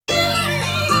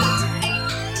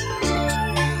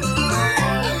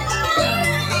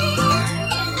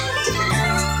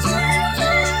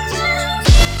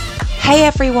Hey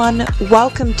everyone,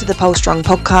 welcome to the Pole Strong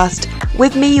podcast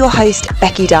with me, your host,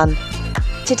 Becky Dunn.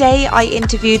 Today I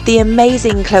interviewed the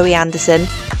amazing Chloe Anderson.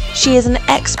 She is an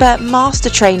expert master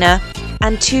trainer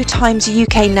and 2 times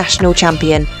UK national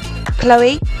champion.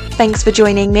 Chloe, thanks for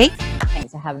joining me.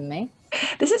 Thanks for having me.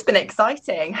 This has been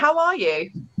exciting. How are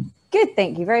you? Good,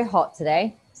 thank you. Very hot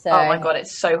today. So... Oh my God,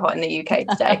 it's so hot in the UK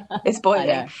today. It's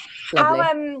boiling.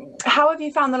 How have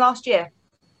you found the last year?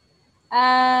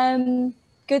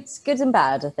 Good and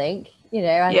bad, I think. You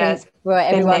know, I think for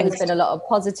everyone there's been a lot of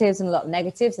positives and a lot of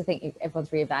negatives. I think everyone's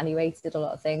reevaluated a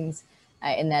lot of things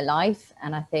in their life,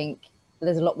 and I think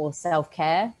there's a lot more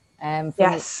self-care.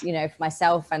 You know, for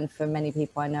myself and for many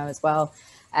people I know as well.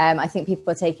 I think people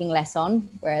are taking less on,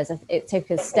 whereas it took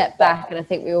a step back, and I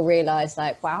think we all realised,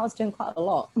 like, wow, I was doing quite a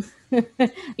lot.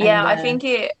 I think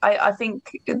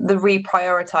the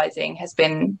reprioritizing has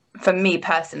been, for me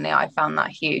personally, I found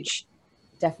that huge.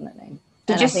 Definitely.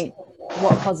 I think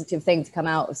what a positive thing to come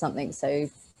out of something so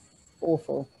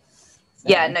awful. So.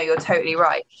 Yeah, no, you're totally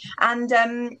right. And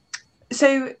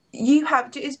so do you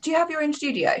have your own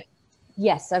studio?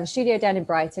 Yes, I have a studio down in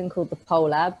Brighton called the Pole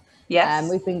Lab.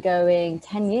 Yes. We've been going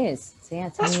 10 years. So yeah,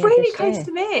 10 That's years really close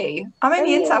to me. I'm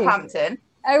only in Southampton.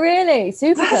 Oh, really?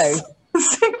 Super close.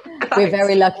 We're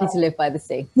very lucky to live by the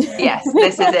sea. Yes,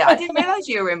 this is it. I didn't realise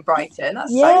you were in Brighton.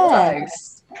 That's so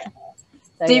close.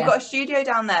 So you've got a studio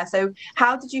down there. So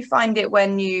how did you find it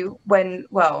when Bojo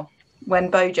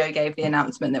gave the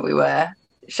announcement that we were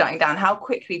shutting down? How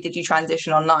quickly did you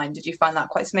transition online? Did you find that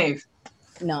quite smooth?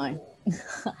 No. I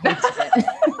hated it.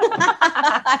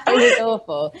 It was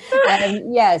awful.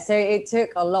 So it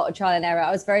took a lot of trial and error.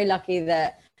 I was very lucky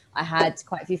that I had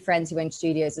quite a few friends who went to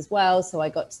studios as well, so I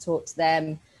got to talk to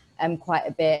them quite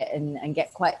a bit and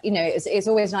get quite, you know, it's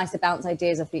always nice to bounce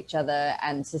ideas off each other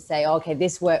and to say, oh, okay,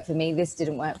 this worked for me, this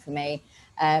didn't work for me.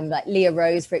 Like Leah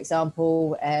Rose, for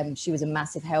example, she was a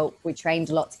massive help. We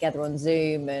trained a lot together on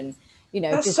Zoom, and you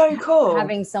know, that's just so cool.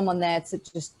 Having someone there to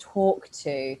just talk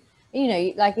to. You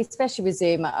know, like especially with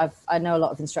Zoom, I know a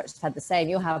lot of instructors have had the same.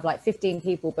 You'll have like 15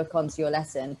 people book onto your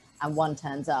lesson and one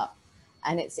turns up,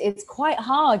 and it's quite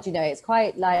hard. You know, it's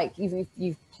quite like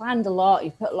you've planned a lot,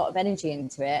 you've put a lot of energy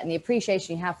into it, and the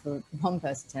appreciation you have for one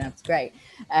person turn up is great.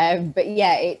 But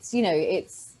yeah, it's, you know,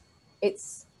 it's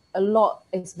a lot.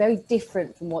 It's very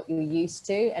different from what you're used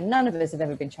to, and none of us have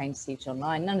ever been trained to teach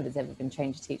online. None of us have ever been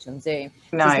trained to teach on Zoom.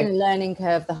 No. So it's been a learning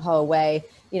curve the whole way.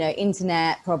 You know,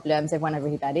 internet problems. Everyone had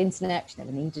really bad internet. You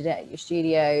never needed it at your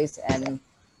studios, and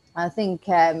I think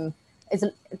it's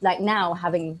like now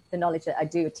having the knowledge that I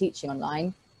do of teaching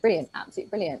online. Brilliant, absolutely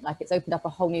brilliant. Like it's opened up a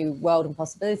whole new world and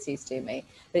possibilities to me,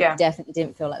 but it definitely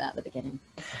didn't feel like that at the beginning.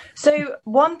 So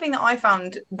one thing that I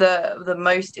found the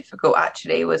most difficult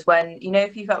actually was when, you know,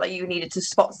 if you felt like you needed to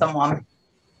spot someone.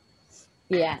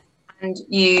 Yeah. And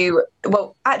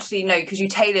because you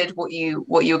tailored what you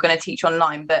were going to teach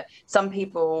online, but some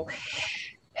people,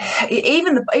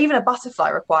 even a butterfly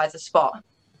requires a spot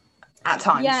at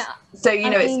times. Yeah. So you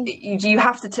know, you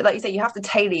have to, like you say, you have to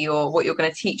tailor what you're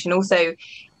going to teach, and also,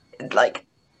 like,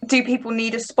 do people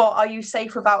need a spot? Are you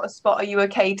safe without a spot? Are you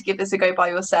okay to give this a go by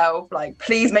yourself? Like,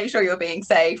 please make sure you're being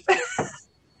safe.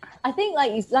 I think,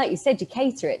 like you said, you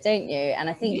cater it, don't you? And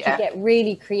I think you get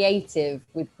really creative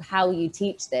with how you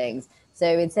teach things. So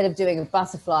instead of doing a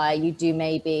butterfly, you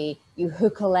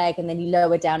hook a leg and then you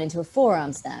lower down into a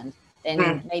forearm stand.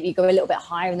 Then maybe you go a little bit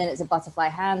higher and then it's a butterfly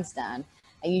handstand.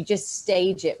 And you just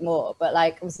stage it more. But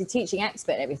like, obviously teaching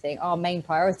expert and everything, our main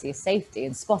priority is safety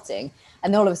and spotting.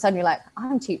 And then all of a sudden you're like,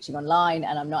 I'm teaching online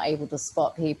and I'm not able to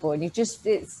spot people. And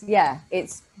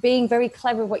it's being very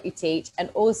clever with what you teach. And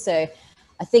also,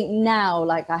 I think now,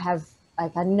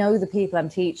 I know the people I'm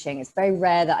teaching. It's very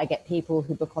rare that I get people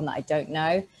who book on that I don't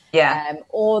know. Yeah.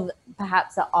 Or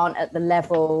perhaps that aren't at the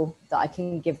level that I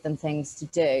can give them things to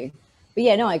do. But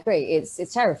yeah, no, I agree. It's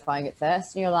terrifying at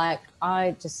first. And you're like,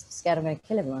 I just scared I'm going to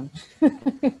kill everyone.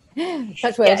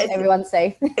 Touch wood, everyone's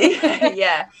safe.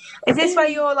 Yeah. Is this where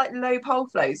your like low pole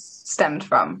flows stemmed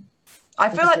from? I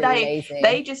feel like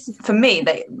they just, for me,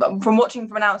 from watching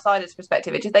from an outsider's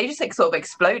perspective, they just like sort of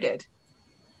exploded.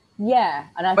 Yeah.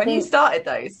 And when you started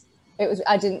those.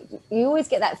 You always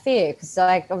get that fear because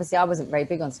obviously I wasn't very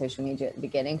big on social media at the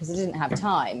beginning because I didn't have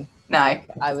time. No.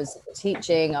 I was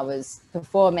teaching, I was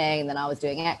performing, and then I was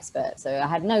doing expert. So I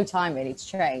had no time really to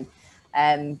train.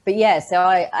 But yeah, so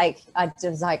I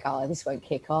was like, oh, this won't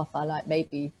kick off. I like,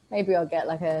 maybe I'll get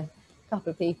like a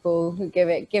couple of people who give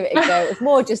it a go. It's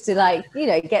more just to like, you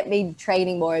know, get me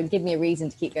training more and give me a reason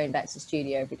to keep going back to the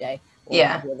studio every day or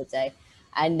every other day.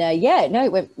 And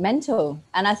it went mental.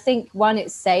 And I think 1,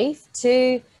 it's safe.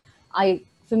 2, I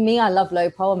for me, I love low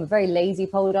pole. I'm a very lazy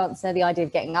pole dancer. The idea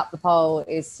of getting up the pole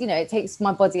is, you know, it takes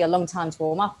my body a long time to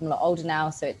warm up. I'm a lot older now,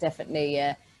 so it definitely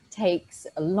takes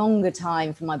a longer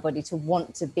time for my body to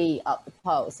want to be up the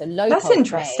pole. So low That's pole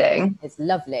interesting. It's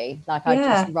lovely. Like I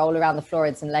just roll around the floor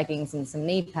in some leggings and some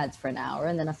knee pads for an hour,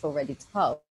 and then I feel ready to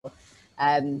pole.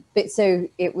 But so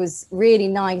it was really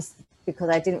nice because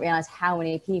I didn't realize how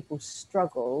many people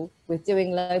struggle with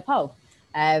doing low pole.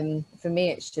 For me,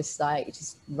 it's just like,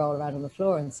 just roll around on the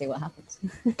floor and see what happens.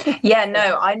 Yeah,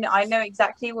 no, I know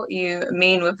exactly what you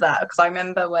mean with that, because I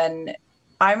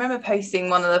remember posting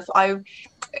one of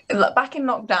back in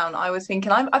lockdown, I was thinking,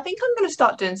 I think I'm going to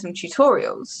start doing some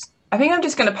tutorials. I think I'm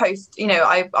just going to post, you know,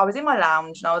 I was in my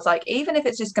lounge and I was like, even if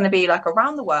it's just going to be like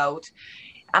around the world.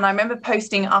 And I remember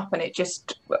posting up and it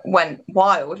just went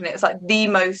wild. And it's like the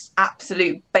most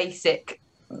absolute basic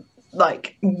pole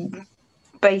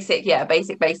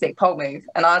move.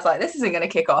 And I was like, this isn't going to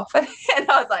kick off. And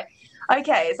I was like,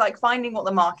 okay, it's like finding what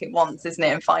the market wants, isn't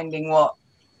it? And finding what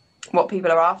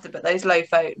people are after. But those low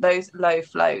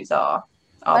flows are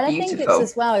But beautiful. I think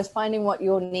it's as well as finding what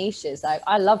your niche is. Like,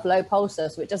 I love low pole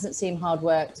stuff, so it doesn't seem hard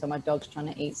work. So my dog's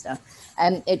trying to eat stuff,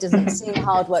 and it doesn't seem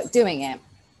hard work doing it.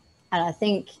 And I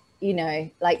think, you know,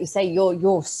 like you say,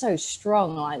 you're so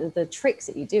strong. Like the tricks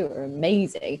that you do are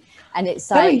amazing, and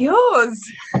it's like yours.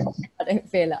 I don't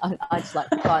feel it. I just like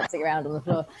dancing around on the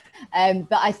floor.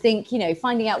 But I think, you know,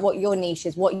 finding out what your niche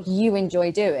is, what you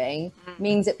enjoy doing,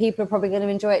 means that people are probably going to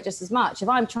enjoy it just as much. If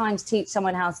I'm trying to teach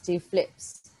someone how to do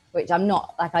flips, which I'm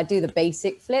not, like I do the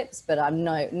basic flips, but I'm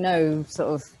no sort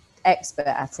of expert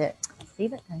at it.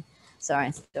 Leave it there. Sorry,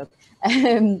 it's a dog.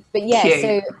 But yeah, cute.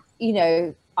 So, you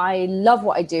know, I love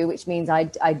what I do, which means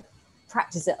I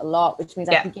practice it a lot, which means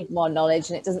I can give more knowledge,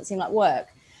 and it doesn't seem like work.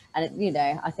 And, you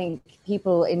know, I think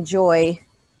people enjoy,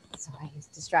 sorry, he's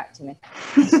distracting me.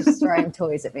 He's just throwing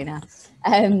toys at me now.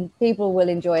 People will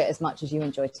enjoy it as much as you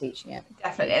enjoy teaching it.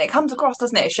 Definitely. And it comes across,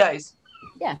 doesn't it? It shows.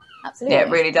 Yeah, absolutely. Yeah,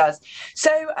 it really does.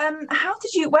 So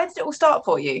where did it all start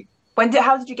for you?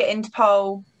 How did you get into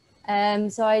pole?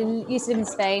 So I used to live in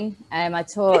Spain. I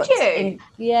taught. Did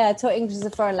you? I taught English as a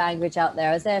foreign language out there.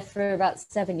 I was there for about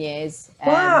 7 years.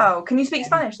 Wow. Can you speak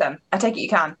Spanish then? I take it you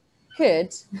can.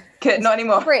 Could, not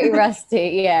anymore. Pretty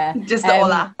rusty, yeah. Just the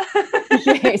hola.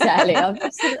 Yeah, exactly.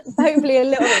 Hopefully a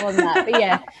little bit more than that, but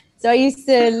yeah. So I used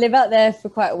to live out there for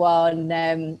quite a while,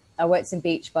 and I worked in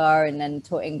beach bar and then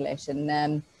taught English. And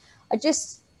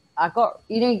I got,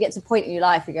 you know, you get to a point in your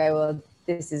life you go, well,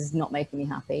 this is not making me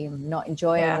happy. I'm not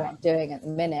enjoying what I'm doing at the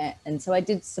minute. And so I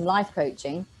did some life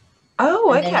coaching.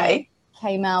 Oh, okay.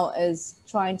 Came out as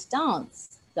trying to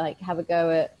dance, like have a go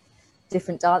at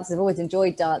different dances. I've always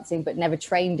enjoyed dancing, but never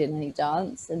trained in any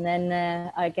dance. And then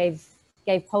I gave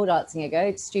pole dancing a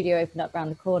go. The studio opened up around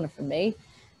the corner from me.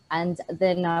 And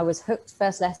then I was hooked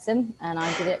first lesson, and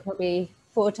I did it probably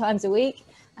 4 times a week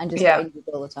and just got injured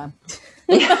all the time.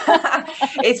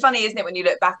 It's funny, isn't it, when you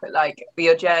look back at like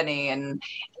your journey, and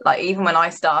like even when I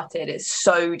started, it's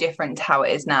so different to how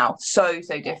it is now. So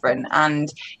different, and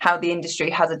how the industry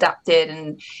has adapted.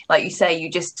 And like you say, you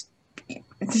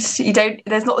don't,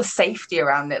 there's not the safety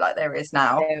around it like there is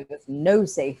now. There's no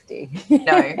safety.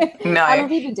 No. How long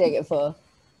have you been doing it for?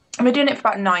 I've been doing it for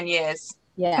about 9 years.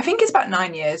 Yeah, I think it's about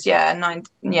 9 years. Yeah, 9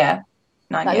 years.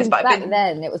 But back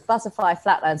then it was butterfly,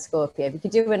 flatland, scorpio. If you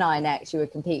could do an INX, you were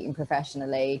competing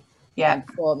professionally, and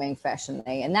performing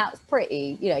professionally, and that was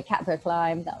pretty, you know, Caterpillar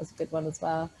Climb, that was a good one as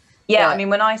well. Yeah, I mean,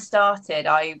 when I started,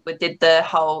 I did the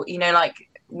whole, you know, like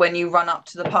when you run up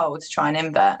to the pole to try and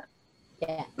invert.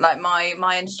 Yeah. Like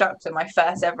my instructor, my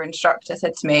first ever instructor,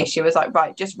 said to me, she was like,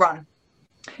 right, just run.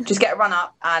 Just get a run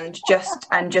up and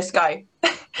just go.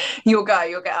 You'll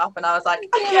get up. And I was like,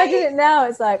 okay. I did it now.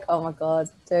 It's like, oh my God,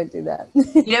 don't do that.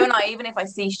 You know, and even if I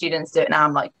see students do it now,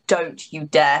 I'm like, don't you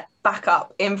dare back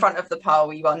up in front of the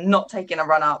pole. You are not taking a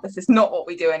run up. This is not what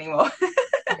we do anymore.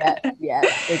 Yeah.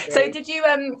 So did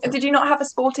you not have a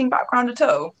sporting background at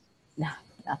all? No,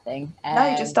 nothing. No,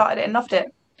 you just started it and loved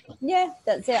it. Yeah,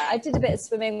 that's it. I did a bit of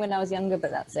swimming when I was younger,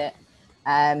 but that's it.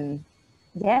 I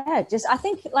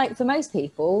think like for most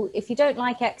people, if you don't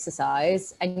like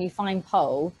exercise and you find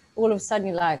pole, all of a sudden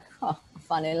you're like, oh, I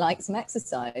finally like some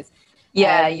exercise.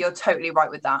 Yeah, you're totally right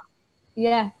with that.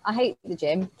 Yeah, I hate the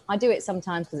gym. I do it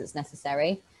sometimes because it's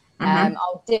necessary.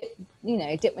 I'll dip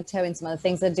my toe in some other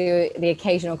things. I do the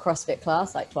occasional CrossFit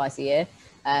class like twice a year.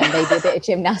 Maybe a bit of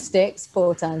gymnastics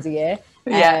 4 times a year.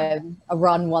 A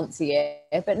run once a year.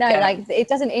 But no, like it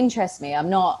doesn't interest me. I'm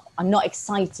not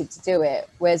excited to do it.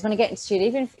 Whereas when I get into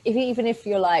studio, even if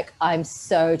you're like, I'm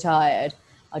so tired,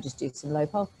 I'll just do some low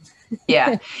pole.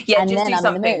 Yeah, just do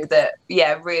something that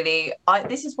really.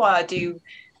 This is why I do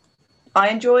I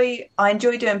enjoy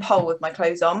doing pole with my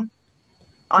clothes on.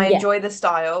 I enjoy the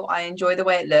style. I enjoy the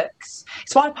way it looks.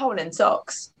 It's why I pole in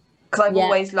socks, because I've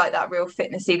always liked that real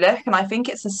fitnessy look, and I think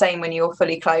it's the same when you're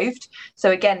fully clothed.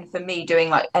 So again, for me, doing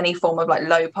like any form of like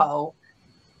low pole,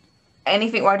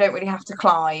 anything where I don't really have to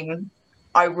climb,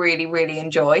 I really, really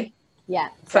enjoy. Yeah.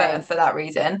 For that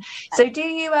reason. So do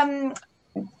you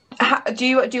do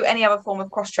you do any other form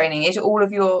of cross training? Is all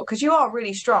of your, because you are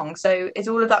really strong, so is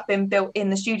all of that been built in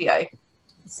the studio?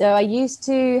 So I used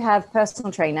to have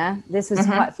personal trainer. This was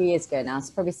quite a few years ago now. It's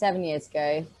probably 7 years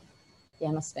ago. Yeah,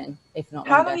 it must have been, if not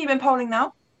How longer. long have you been poling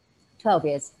now? 12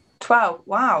 years. 12.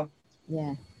 Wow.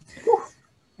 Yeah.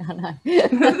 I know.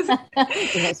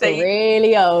 It's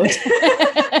really old.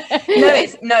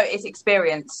 It's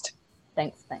experienced.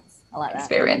 Thanks. I like that.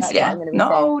 Experienced, yeah.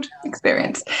 Not old,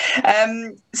 experienced.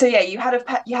 So yeah, you had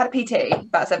a PT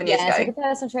about 7 years ago. Yeah, so the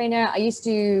personal trainer. I used to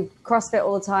do CrossFit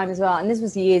all the time as well, and this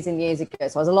was years and years ago.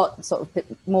 So I was a lot sort of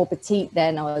more petite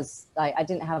then. I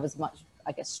didn't have as much,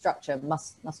 I guess,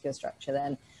 muscular structure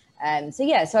then.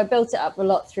 So I built it up a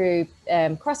lot through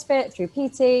CrossFit, through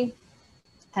PT.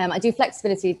 I do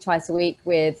flexibility twice a week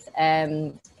with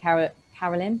Carolyn,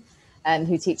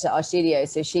 who teaches at our studio.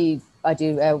 So I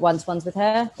do one-to-ones with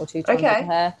her or two-to-ones with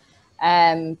her.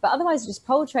 But otherwise, just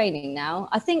pole training now.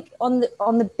 I think on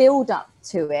the build-up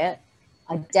to it,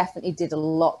 I definitely did a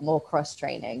lot more cross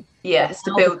training. Yes,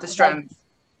 to build the strength.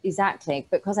 Exactly,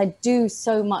 because I do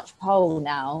so much pole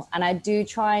now, and I do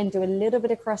try and do a little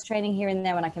bit of cross training here and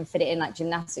there when I can fit it in, like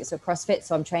gymnastics or CrossFit.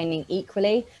 So I'm training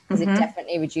equally, because it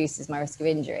definitely reduces my risk of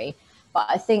injury. But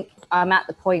I think I'm at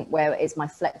the point where it's my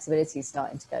flexibility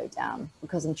starting to go down,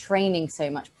 because I'm training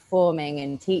so much, performing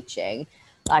and teaching.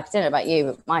 Like, I don't know about you,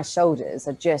 but my shoulders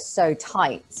are just so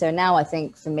tight. So now I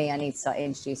think for me, I need to start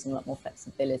introducing a lot more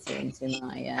flexibility into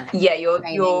my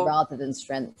training rather than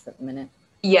strength at the minute.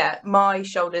 Yeah, my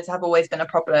shoulders have always been a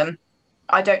problem.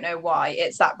 I don't know why.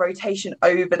 It's that rotation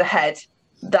over the head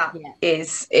that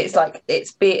is, it's like,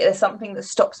 there's something that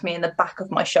stops me in the back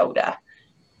of my shoulder.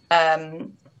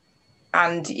 But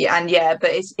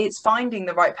it's finding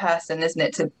the right person, isn't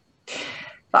it?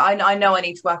 But I know I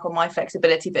need to work on my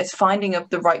flexibility, but it's finding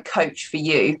the right coach for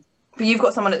you. But you've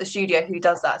got someone at the studio who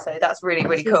does that, so that's really,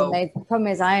 really cool. Amazing. The problem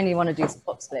is I only want to do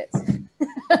box splits.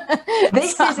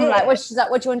 This is it. Like, what do you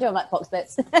want to do? I'm like, box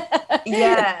splits.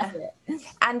 Yeah.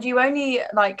 And you only,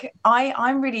 like, I've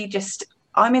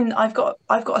got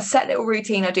a set little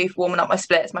routine I do for warming up my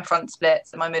splits, my front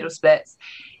splits and my middle splits.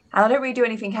 And I don't really do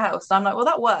anything else. So I'm like, well,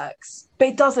 that works. But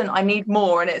it doesn't. I need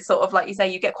more. And it's sort of like you say,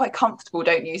 you get quite comfortable,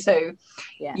 don't you? So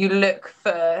you look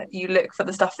for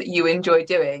the stuff that you enjoy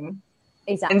doing.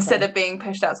 Exactly. Instead of being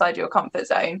pushed outside your comfort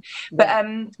zone. But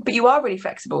you are really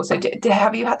flexible. So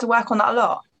have you had to work on that a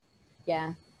lot?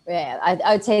 Yeah.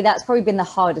 I would say that's probably been the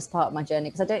hardest part of my journey,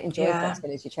 because I don't enjoy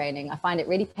flexibility training. I find it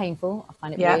really painful. I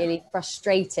find it really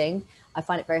frustrating. I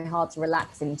find it very hard to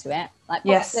relax into it. Like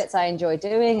box splits I enjoy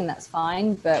doing, and that's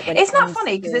fine. But when it's not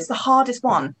funny, because it's the hardest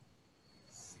one.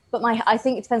 But I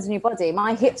think it depends on your body.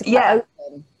 My hips are quite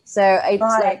open. So it's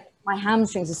like my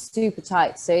hamstrings are super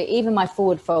tight. So even my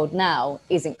forward fold now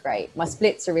isn't great. My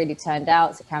splits are really turned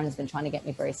out. So Karen's been trying to get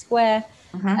me very square.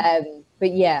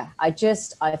 But yeah, I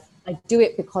do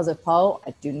it because of pole.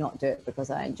 I do not do it because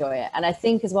I enjoy it. And I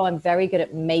think as well, I'm very good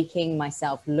at making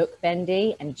myself look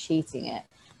bendy and cheating it,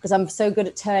 because I'm so good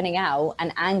at turning out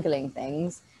and angling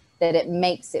things that it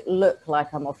makes it look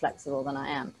like I'm more flexible than I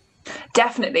am.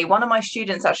 Definitely. One of my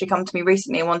students actually come to me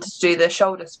recently and wanted to do the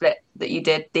shoulder split that you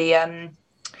did.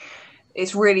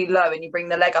 It's really low and you bring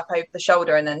the leg up over the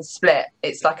shoulder and then split.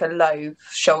 It's like a low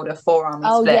shoulder forearm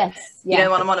split. Yes. You know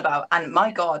what I'm on about? And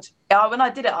my God, when I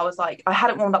did it, I was like, I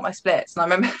hadn't warmed up my splits. And I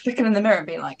remember looking in the mirror and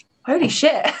being like, holy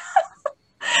shit,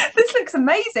 this looks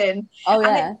amazing. Oh,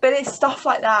 yeah. But it's stuff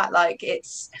like that. Like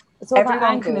it's all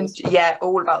everyone can,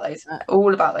 all about those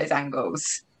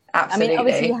angles. Absolutely. I mean,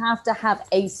 obviously you have to have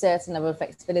a certain level of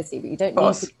flexibility, but you don't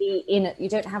need to be in it. You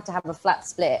don't have to have a flat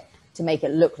split to make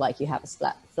it look like you have a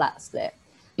flat split.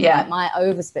 Yeah. Like my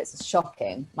oversplits are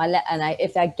shocking.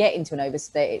 If I get into an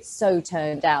oversplit, it's so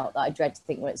turned out that I dread to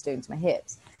think what it's doing to my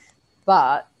hips.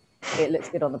 But it looks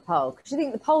good on the pole, because you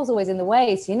think the pole's always in the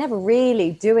way, so you're never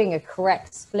really doing a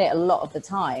correct split a lot of the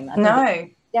time.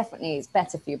 Definitely it's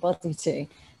better for your body too.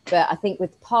 But I think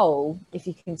with pole, if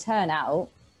you can turn out,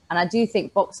 and I do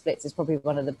think box splits is probably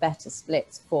one of the better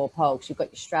splits for pole, because you've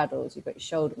got your straddles, you've got your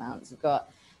shoulder mounts, you've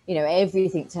got,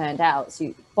 everything turned out.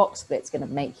 So box split's going to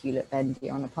make you look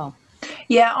bendier on a pole.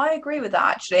 Yeah, I agree with that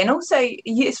actually. And also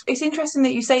it's interesting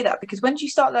that you say that, because when you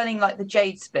start learning like the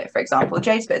jade split, for example, the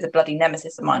jade split is a bloody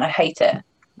nemesis of mine. I hate it.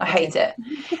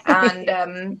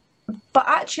 And But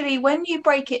actually, when you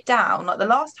break it down, like the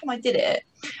last time I did it,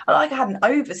 I had an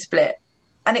oversplit,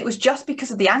 and it was just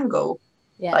because of the angle.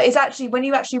 Yeah. Like, it's actually when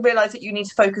you actually realise that you need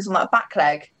to focus on that back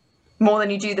leg more than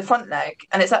you do the front leg,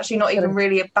 and it's actually not even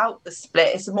really about the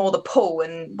split. It's more the pull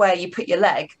and where you put your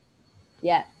leg.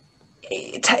 Yeah.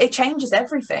 It changes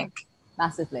everything.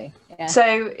 Massively. Yeah. So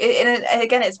and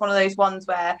again, it's one of those ones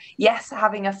where, yes,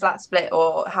 having a flat split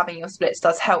or having your splits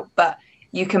does help, but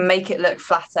you can make it look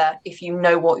flatter if you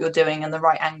know what you're doing and the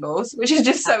right angles, which is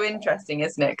just so interesting,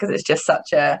 isn't it? Because it's just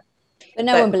such a... But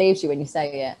no one believes you when you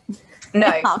say it. No,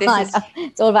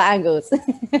 it's all about angles.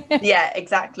 Yeah,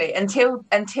 exactly. Until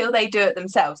they do it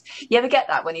themselves. You ever get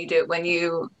that when you do it, when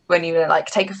you like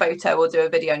take a photo or do a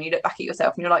video and you look back at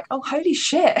yourself and you're like, oh, holy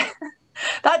shit,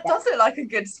 that does look like a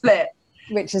good split.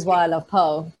 Which is why I love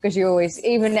pole, because you always,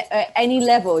 even at any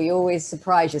level, you always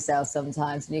surprise yourself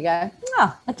sometimes and you go,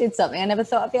 oh, I did something I never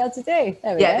thought I'd be able to do.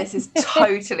 There we go. This is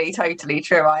totally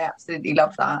true. I absolutely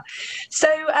love that. So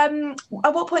at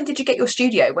what point did you get your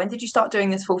studio? When did you start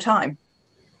doing this full time?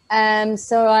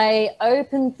 So I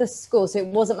opened the school. So it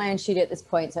wasn't my own studio at this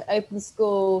point. So I opened the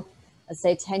school, I'd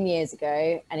say 10 years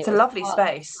ago. And it's a lovely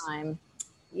space.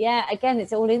 Yeah, again,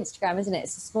 it's all Instagram, isn't it?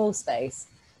 It's a small space.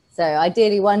 So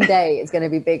ideally one day it's going to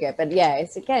be bigger. But yeah,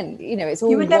 it's again, it's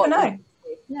all... You would never know.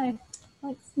 No.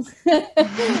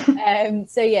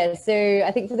 So yeah, so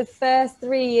I think for the first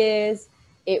 3 years,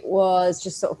 it was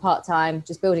just sort of part-time,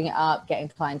 just building it up, getting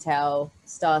clientele,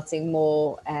 starting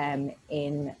more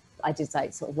I did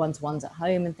like sort of one-to-ones at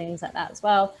home and things like that as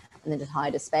well. And then just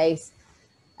hired a space.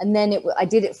 And then I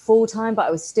did it full time, but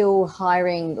I was still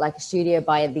hiring like a studio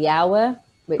by the hour,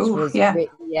 which was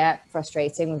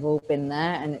frustrating. We've all been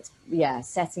there. And it's,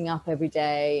 setting up every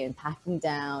day and packing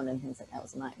down and things like that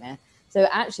was a nightmare. So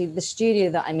actually the studio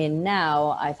that I'm in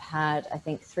now, I've had, I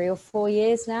think 3 or 4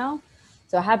 years now.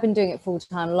 So I have been doing it full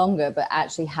time longer, but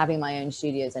actually having my own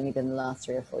studio has only been the last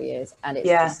 3 or 4 years. And it's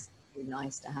just really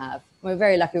nice to have. We're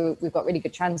very lucky. We've got really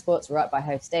good transports. We're right by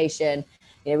Hove Station.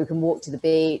 We can walk to the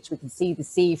beach. We can see the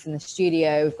sea from the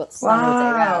studio. We've got the sun all day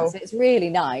around. So it's really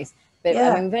nice. But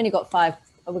I mean, we've only got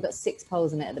 6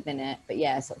 poles in it at the minute. But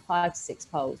sort of 5 to 6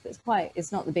 poles. But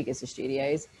it's not the biggest of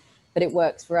studios, but it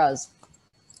works for us.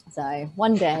 So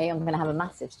one day I'm going to have a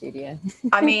massive studio.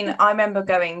 I mean, I remember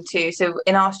so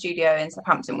in our studio in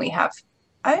Southampton, we have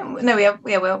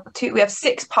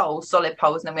 6 poles, solid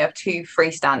poles, and then we have 2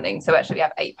 freestanding. So actually we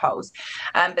have 8 poles.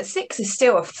 But 6 is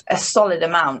still a solid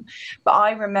amount. But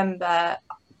I remember, I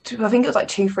think it was like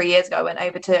 2-3 years ago, I went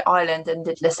over to Ireland and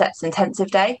did Lisette's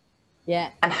intensive day. Yeah.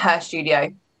 And her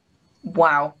studio,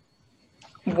 wow,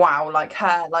 like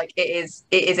her, like it is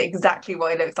exactly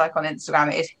what it looks like on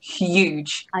Instagram. It is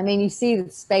huge. I mean, you see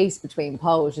the space between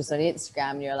poles just on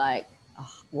Instagram and you're like,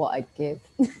 oh, what I'd give.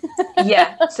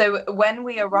 Yeah, so when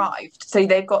we arrived, so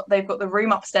they've got the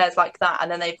room upstairs like that,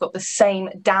 and then they've got the same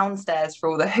downstairs for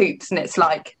all the hoops, and it's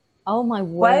like, oh my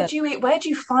word, where do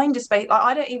you find a space? Like,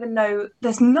 I don't even know,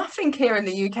 there's nothing here in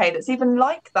the UK that's even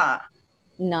like that.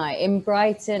 No, in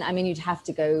Brighton, I mean, you'd have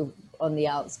to go on the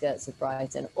outskirts of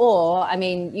Brighton, or I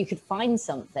mean, you could find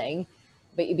something,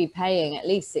 but you'd be paying at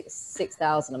least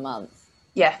 6,000 a month.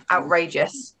 Yeah,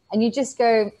 outrageous. And you just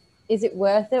go, is it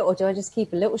worth it, or do I just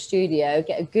keep a little studio,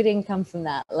 get a good income from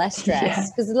that, less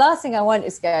stress? Because the last thing I want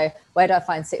is to go, where do I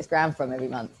find $6,000 from every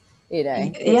month?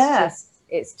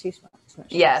 It's too much.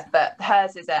 Yeah, but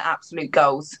hers is an absolute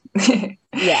goals.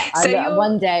 So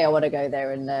one day I want to go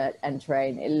there and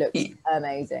train. It looks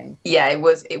amazing. Yeah, it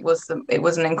was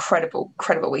an incredible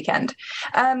weekend.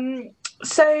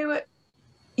 So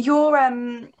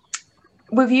you're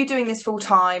with you doing this full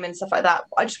time and stuff like that,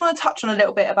 I just want to touch on a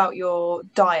little bit about your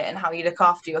diet and how you look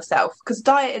after yourself, because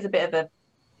diet is a bit of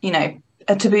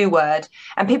a taboo word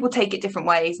and people take it different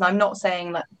ways. And I'm not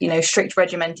saying that, strict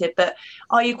regimented, but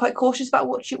are you quite cautious about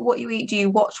what you eat? Do you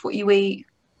watch what you eat?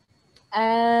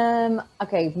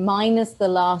 Okay, minus the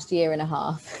last year and a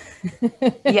half.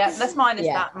 Let's minus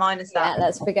that. Yeah,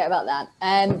 let's forget about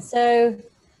that. So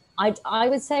I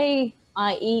would say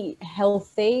I eat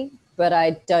healthy, but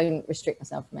I don't restrict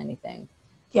myself from anything.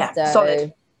 Yeah, so,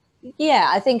 solid. Yeah,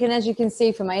 I think, and as you can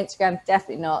see from my Instagram,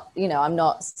 definitely not, I'm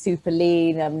not super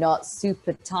lean, I'm not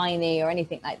super tiny or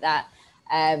anything like that.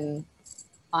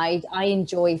 I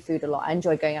enjoy food a lot. I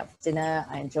enjoy going out for dinner.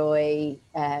 I enjoy,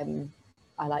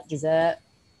 I like dessert.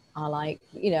 I like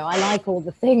all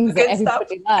the things that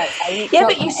everybody likes. Yeah,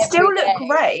 but you still look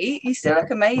great. You still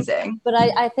look amazing. But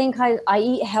I think I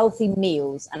eat healthy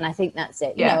meals, and I think that's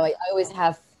it. Yeah. I always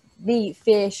have meat,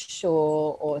 fish,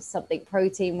 or something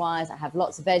protein wise. I have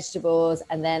lots of vegetables,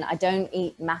 and then I don't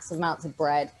eat massive amounts of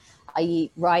bread. I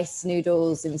eat rice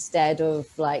noodles instead of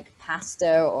like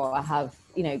pasta, or I have,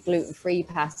 you know, gluten-free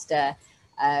pasta.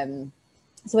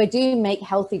 So I do make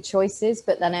healthy choices,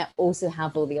 but then I also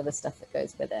have all the other stuff that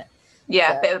goes with it.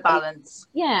 Yeah, so a bit of balance.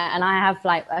 And I have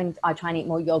like, I try and eat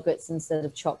more yogurts instead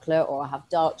of chocolate, or I have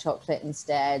dark chocolate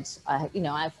instead.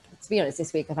 To be honest,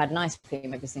 this week I've had an ice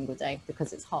cream every single day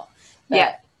because it's hot.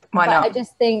 Why not? I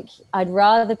just think I'd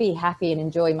rather be happy and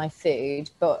enjoy my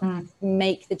food, but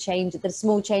make the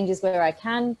small changes where I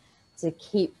can to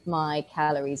keep my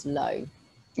calories low.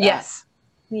 Yes.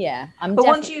 Yeah, I'm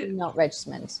definitely not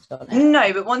regimented on it.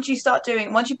 No, but once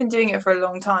you've been doing it for a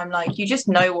long time, like you just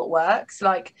know what works.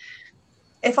 Like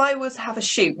if I was to have a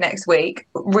shoot next week,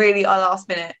 really our last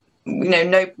minute, you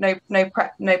know, no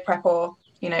prep or,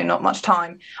 you know, not much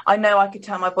time, I know I could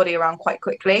turn my body around quite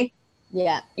quickly.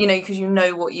 Yeah. You know, because you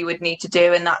know what you would need to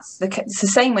do. And it's the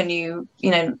same when you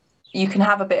know, you can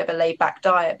have a bit of a laid back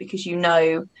diet because you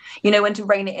know when to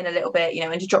rein it in a little bit, you know,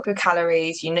 when to drop your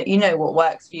calories, you know what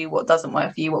works for you, what doesn't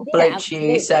work for you, what bloats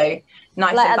you. So nice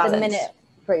and balanced. At the minute,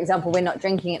 for example, we're not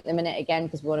drinking at the minute again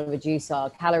because we want to reduce our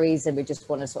calories and we just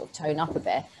want to sort of tone up a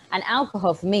bit. And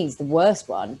alcohol for me is the worst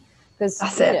one because,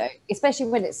 you know, especially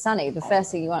when it's sunny, the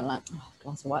first thing you want, like, oh, a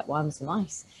glass of white wine with some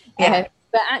ice. Yeah.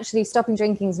 But actually stopping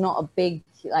drinking is not a big,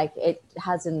 like, it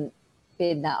hasn't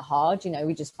been that hard. You know,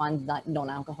 we just find like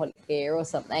non-alcoholic beer or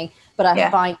something. But I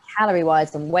find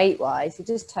calorie-wise and weight-wise, you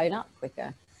just tone up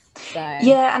quicker. So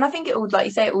yeah, and I think it all, like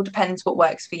you say, it all depends what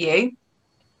works for you.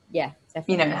 Yeah,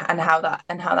 definitely. You know, and how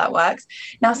that works.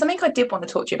 Now, something I did want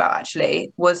to talk to you about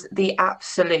actually was the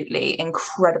absolutely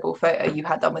incredible photo you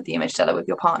had done with the image seller with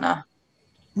your partner.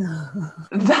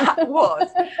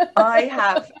 I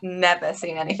have never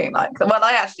seen anything like that. Well,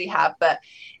 I actually have, but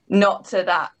not to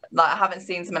that. Like, I haven't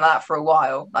seen something like that for a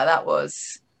while. Like, that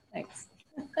was thanks.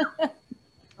 That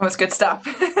was good stuff.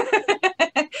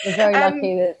 We're very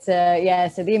lucky that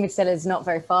so the image seller is not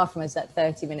very far from us, at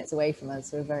 30 minutes away from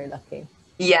us, so we're very lucky.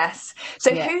 Yes.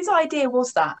 So whose idea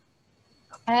was that?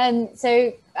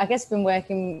 So I guess I've been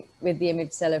working with the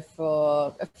image seller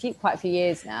for quite a few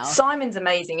years now. Simon's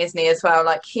amazing, isn't he, as well?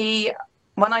 Like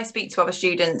when I speak to other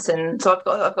students, and so I've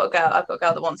got a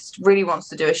girl that really wants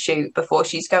to do a shoot before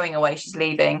she's going away, she's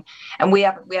leaving, and we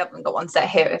haven't got one set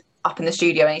here up in the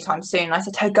studio anytime soon. And I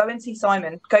said to her, go and see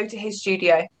Simon, go to his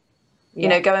studio, you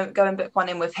know, go and book one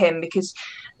in with him, because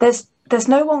there's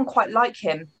no one quite like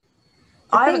him.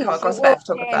 I haven't come across a better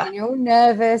photographer. And you're all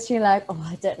nervous. You're like, oh,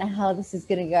 I don't know how this is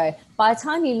going to go. By the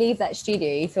time you leave that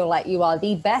studio, you feel like you are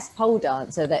the best pole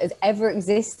dancer that has ever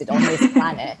existed on this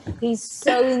planet. He's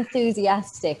so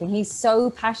enthusiastic and he's so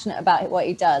passionate about what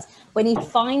he does. When he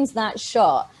finds that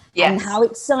shot and how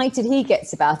excited he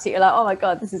gets about it, you're like, oh my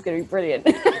God, this is going to be brilliant.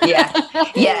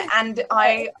 Yeah. And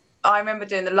I remember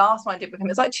doing the last one I did with him.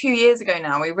 It was like 2 years ago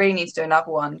now. We really need to do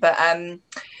another one. But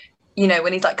you know,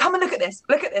 when he's like, come and look at this,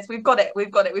 we've got it,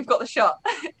 we've got the shot.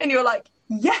 And you're like,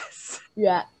 yes.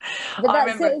 Yeah. But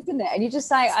that's it, isn't it? And you just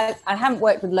say, I haven't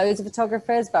worked with loads of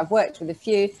photographers, but I've worked with a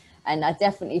few. And I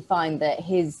definitely find that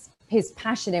his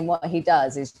passion in what he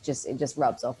does it just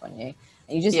rubs off on you.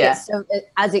 And you just get so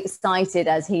as excited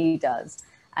as he does.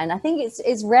 And I think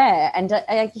it's rare. And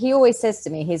he always says to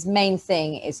me, his main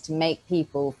thing is to make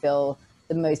people feel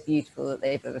the most beautiful that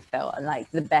they've ever felt and like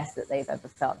the best that they've ever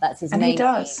felt. That's his main he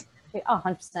does. thing. Oh,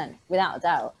 100%, without a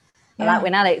doubt. And like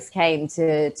when Alex came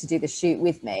to do the shoot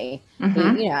with me,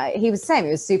 he was saying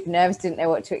he was super nervous, didn't know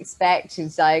what to expect. He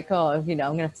was like, oh, you know,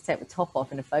 I'm gonna have to take the top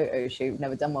off in a photo shoot.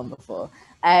 Never done one before.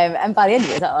 And by the end of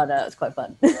it, he was like, oh no, that's quite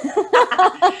fun.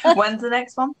 When's the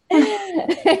next one?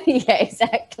 Yeah,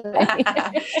 exactly.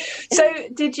 So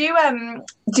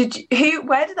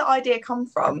where did the idea come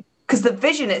from? Because the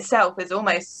vision itself is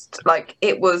almost like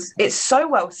it's so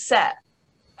well set.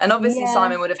 And obviously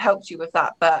Simon would have helped you with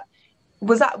that, but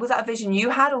was that a vision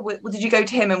you had, or did you go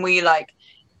to him and were you like,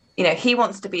 you know, he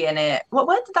wants to be in it?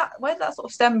 Where did that sort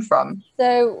of stem from?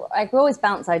 So I always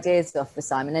bounce ideas off for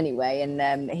Simon anyway,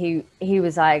 and he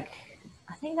was like,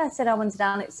 I think I said I wanted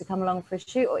Alex to come along for a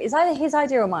shoot, or is either his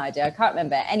idea or my idea, I can't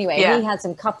remember. Anyway, he had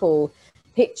some couple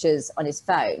pictures on his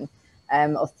phone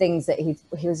of things that he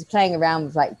was playing around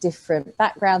with, like different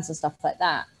backgrounds and stuff like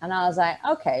that. And I was like,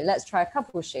 okay, let's try a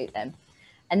couple shoot then.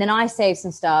 And then I saved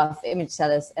some stuff, image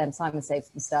sellers, and Simon saved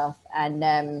some stuff.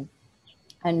 And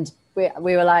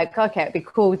we were like, okay, it'd be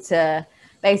cool to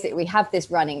basically have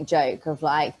this running joke of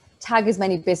like, tag as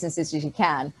many businesses as you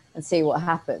can and see what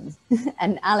happens.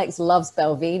 And Alex loves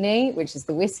Belvini, which is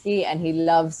the whiskey, and he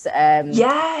loves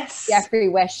Jeffrey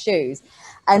West shoes.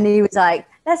 And he was like,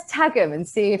 let's tag them and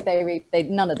see if they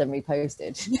none of them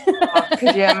reposted. Oh,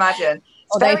 could you imagine?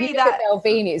 Although if you look at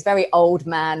Belvini, it's very old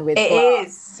man with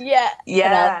glass. Yeah.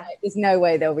 Like, there's no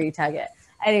way they'll retag it.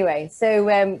 Anyway,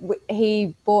 so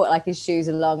he bought like his shoes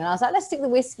along, and I was like, let's stick the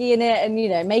whiskey in it and, you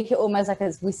know, make it almost like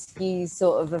a whiskey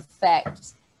sort of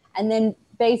effect. And then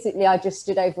basically I just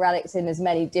stood over Alex in as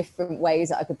many different ways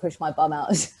that I could push my bum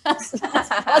out as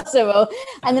possible.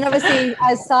 And then obviously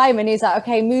as Simon, he's like,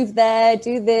 okay, move there,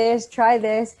 do this, try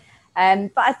this.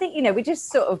 But I think, you know, we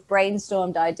just sort of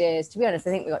brainstormed ideas. To be honest,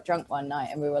 I think we got drunk one night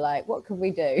and we were like, what could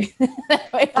we do?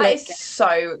 That is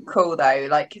so cool though,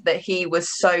 like that he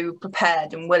was so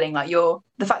prepared and willing. Like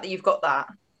the fact that you've got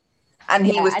that and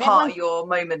he was part of your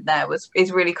moment there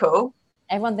is really cool.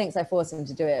 Everyone thinks I force him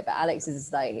to do it, but Alex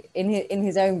is like in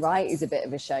his own right, he's a bit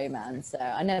of a showman, so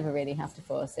I never really have to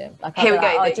force him. Like, here we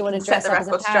go. Oh, do you want to dress up as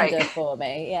a panda for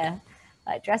me? Yeah,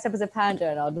 like dress up as a panda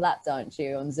and I'll lap dance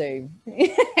you on Zoom.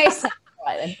 Exactly,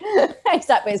 right then.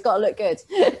 Exactly, it's got to look good.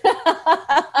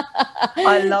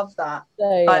 I love that.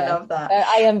 So, yeah. I love that.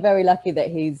 I am very lucky that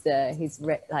he's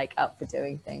like up for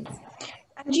doing things.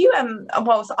 And you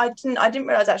well, so I didn't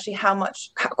realize actually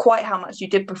quite how much you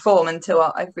did perform until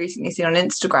I've recently seen on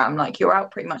Instagram. Like you're out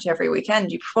pretty much every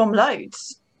weekend. You perform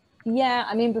loads. Yeah,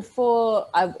 I mean before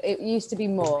it used to be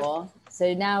more.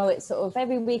 So now it's sort of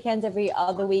every weekend, every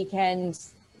other weekend,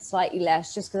 slightly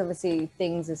less, just because obviously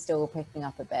things are still picking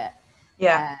up a bit.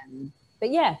 Yeah. But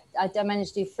yeah, I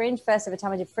managed to do Fringe. First ever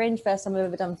time I did Fringe. First time I've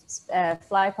ever done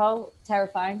fly pole.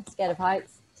 Terrifying, scared of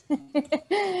heights.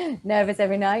 Nervous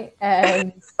every night,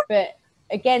 but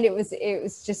again it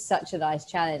was just such a nice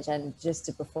challenge, and just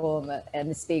to perform at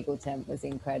the Spiegel tent was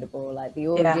incredible. Like the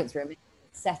audience room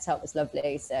setup was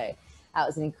lovely, so that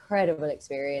was an incredible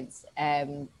experience.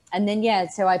 And then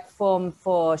so I perform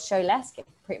for Show Lesque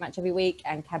pretty much every week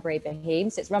and Cabaret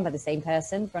Boheme, so it's run by the same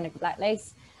person, Veronica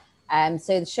Blacklace.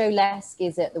 So the Show Lesque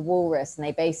is at the Walrus, and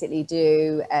they basically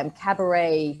do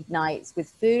cabaret nights with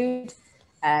food.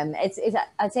 I'd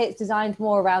say it's designed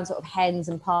more around sort of hens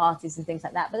and parties and things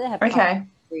like that, but they have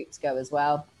groups go as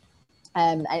well.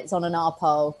 And it's on an R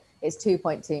pole. It's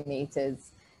 2.2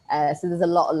 meters. So there's a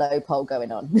lot of low pole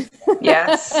going on.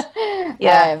 Yes.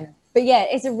 Yeah. But yeah,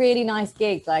 it's a really nice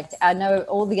gig. Like I know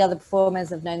all the other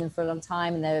performers, I've known them for a long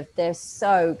time, and they're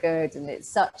so good, and it's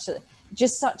such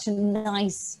a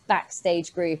nice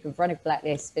backstage group. And Veronica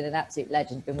Blacklist has been an absolute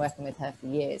legend. Been working with her for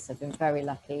years. I've been very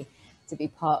lucky to be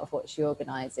part of what she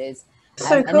organizes.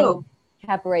 So cool.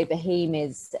 Cabaret Boheme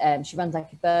is she runs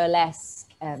like a burlesque,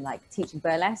 like teaching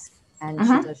burlesque, and she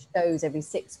does shows every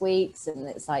 6 weeks, and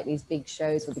it's like these big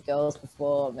shows where the girls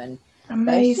perform, and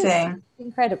amazing,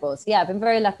 incredible. So yeah, I've been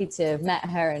very lucky to have met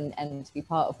her and to be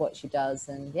part of what she does,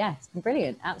 and yeah, it's been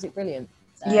brilliant, absolutely brilliant.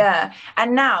 So. Yeah.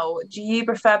 And now, do you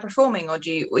prefer performing, or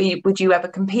would you ever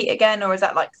compete again, or is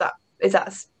that like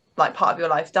part of your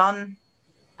life done?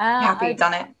 Happy you've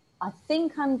done it? I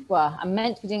think I'm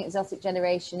meant to be doing Exotic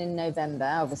Generation in November,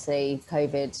 obviously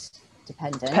COVID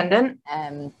dependent.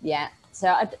 Yeah.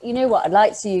 So you know what? I'd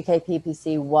like to do UK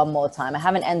PPC one more time. I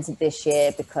haven't entered this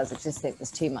year because I just think there's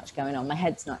too much going on. My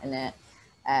head's not in it.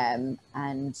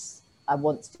 And I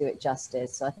want to do it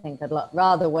justice. So I think I'd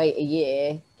rather wait a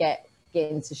year, get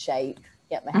into shape,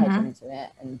 get my head into it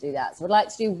and do that. So I'd like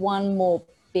to do one more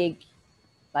big,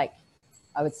 like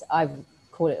I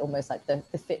call it almost like the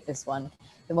fitness one.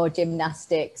 The more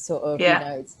gymnastic sort of, you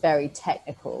know, it's very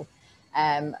technical.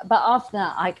 But after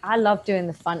that, I love doing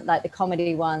the fun, like the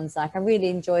comedy ones. Like I really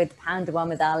enjoyed the Panda one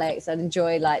with Alex. I'd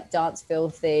enjoy like Dance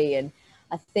Filthy. And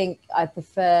I think I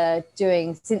prefer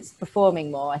since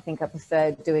performing more, I think I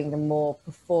prefer doing the more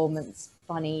performance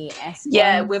funny-esque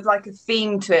ones. With like a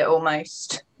theme to it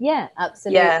almost. Yeah,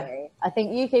 absolutely. I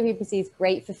think UK PPC is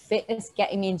great for fitness,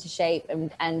 getting me into shape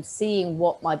and seeing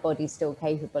what my body's still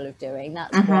capable of doing.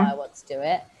 That's why I want to do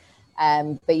it.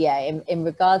 But yeah, in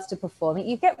regards to performing,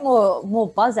 you get more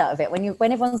buzz out of it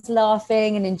when everyone's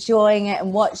laughing and enjoying it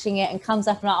and watching it and comes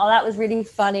up and like, oh, that was really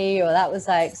funny, or that was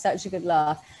like such a good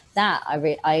laugh. That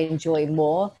I enjoy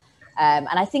more. And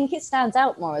I think it stands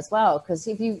out more as well, because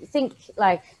if you think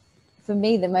like, for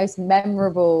me, the most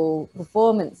memorable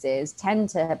performances tend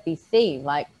to be themed.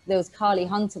 Like there was Carly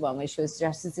Hunter one where she was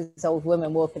dressed as this old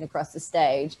woman walking across the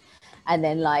stage, and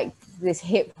then like this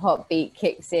hip hop beat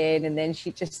kicks in, and then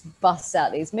she just busts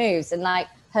out these moves, and like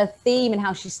her theme and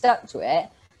how she stuck to it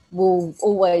will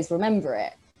always remember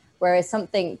it. Whereas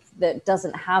something that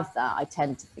doesn't have that, I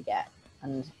tend to forget.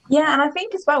 And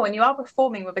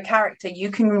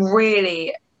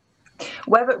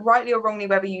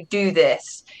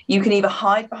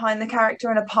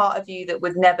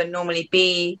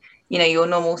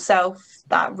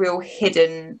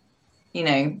you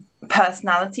know,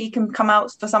 personality can come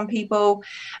out for some people.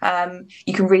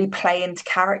 You can really play into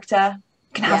character,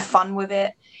 you can have fun with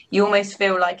it. You almost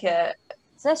feel like a,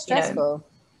 it's less stressful.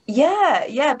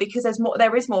 Yeah, because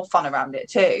there is more fun around it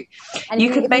too. And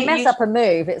if you mess up a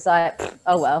move, it's like,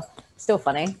 oh well, still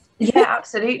funny. Yeah,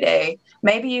 absolutely.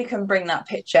 Maybe you can bring that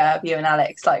picture of you and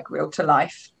Alex like real to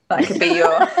life. That could be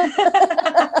your.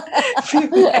 For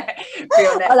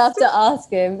your next. I'll have to ask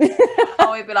him.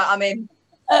 Oh, he'd be like,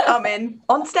 I'm in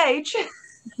on stage.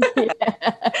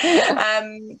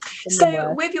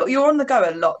 So with you're on the go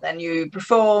a lot. Then you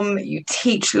perform, you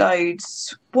teach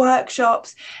loads,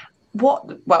 workshops.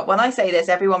 Well, when I say this,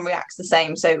 everyone reacts the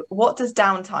same. So what does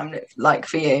downtime look like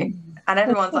for you? And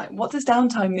everyone's like, what does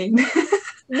downtime mean?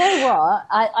 You know what?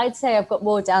 I'd say I've got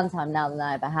more downtime now than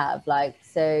I ever have. Like,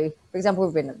 so for example,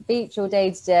 we've been at the beach all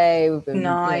day today. We've been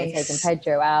taking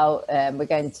Pedro out. We're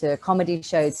going to a comedy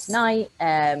show tonight.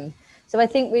 So I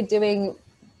think we're doing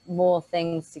more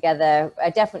things together. I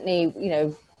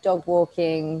definitely, dog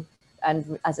walking.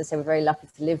 And as I said, we're very lucky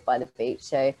to live by the beach.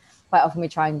 So quite often we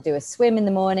try and do a swim in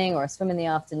the morning or a swim in the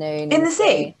afternoon. In the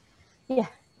sea? Yeah.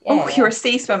 Oh, you're a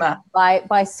sea swimmer.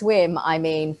 By swim, I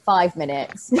mean 5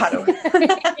 minutes. Paddle.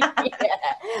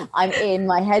 I'm in,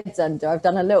 my head's under. I've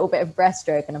done a little bit of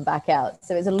breaststroke and I'm back out.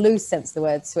 So it's a loose sense of the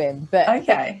word swim, but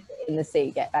in the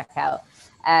sea, get back out.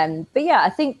 But yeah,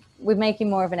 I think we're making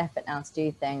more of an effort now to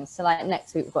do things. So like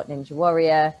next week we've got Ninja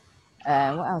Warrior. What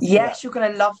else? Yes, you're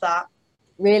going to love that.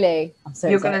 Really? I'm so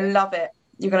You're going to love it.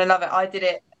 You're going to love it. I did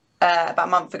it about a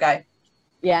month ago.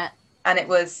 Yeah. And it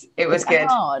was good.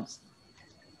 Hard.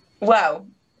 Well,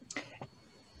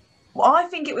 I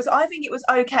think it was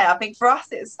okay. I think for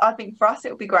us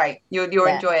it'll be great. You'll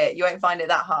enjoy it. You won't find it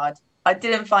that hard. I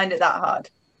didn't find it that hard.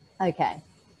 Okay.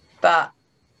 But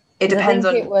it depends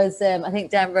on. It was I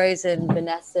think Dan Rose and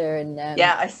Vanessa and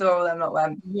yeah, I saw all them not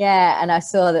them. Yeah, and I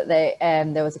saw that they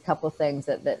there was a couple of things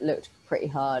that looked pretty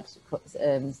hard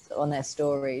on their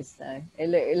stories, so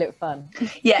it looked fun.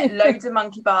 Yeah, loads of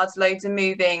monkey bars, loads of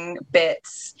moving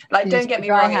bits. Like, don't get me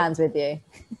wrong. Hands with you.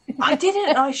 I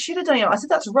didn't. I should have done it. I said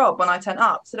that to Rob when I turned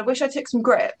up. I said I wish I took some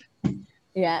grip.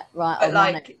 Yeah,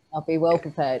 right. I'll be well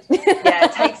prepared. Yeah,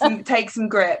 take some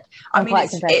grip. I mean,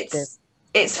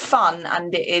 it's fun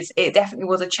and it definitely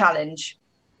was a challenge.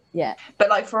 Yeah. But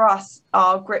like for us,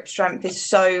 our grip strength is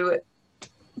so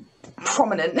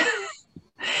prominent.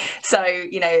 So,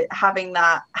 having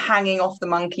that hanging off the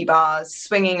monkey bars,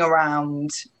 swinging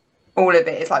around, all of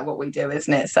it is like what we do,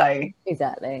 isn't it? So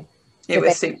exactly. It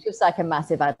was just like a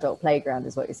massive adult playground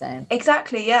is what you're saying.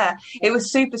 Exactly, yeah. It was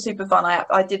super, super fun.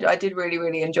 I did really,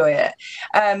 really enjoy it.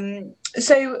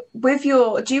 So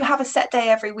do you have a set day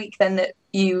every week then that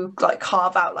you like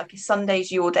carve out, like is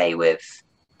Sunday's your day with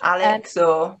Alex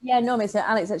or? Yeah, normally. So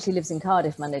Alex actually lives in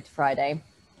Cardiff Monday to Friday.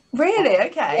 Really?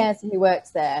 Okay. Yeah, so he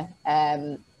works there.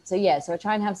 So I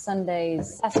try and have Saturday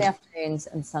afternoons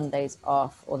and Sundays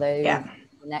off, although the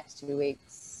next 2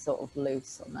 weeks sort of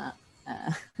loose on that.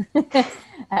 You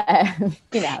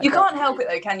can't help it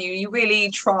though, can you? You really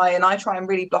try, and I try and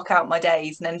really block out my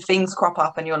days, and then things crop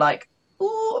up and you're like,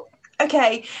 oh,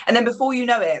 okay. And then before you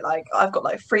know it, like I've got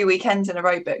like 3 weekends in a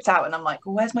row booked out and I'm like,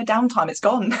 well, where's my downtime? It's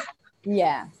gone.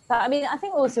 Yeah. But I mean, I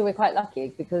think also we're quite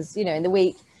lucky because, in the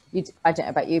week, I don't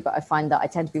know about you, but I find that I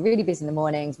tend to be really busy in the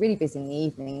mornings, really busy in the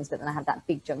evenings, but then I have that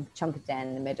big chunk of day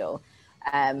in the middle.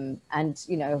 And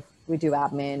we do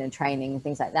admin and training and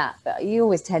things like that, but you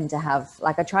always tend to have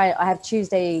I have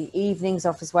Tuesday evenings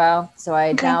off as well, so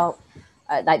now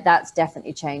that's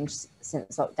definitely changed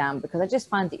since lockdown because I just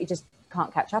find that you just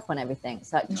can't catch up on everything.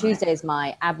 So Tuesday is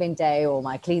my admin day or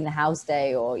my clean the house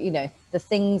day, or the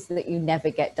things that you never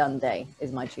get done day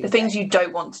is my Tuesday. The things you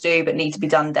don't want to do but need to be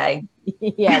done day.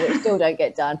 Yeah, which still don't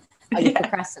get done. I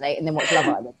procrastinate and then watch Love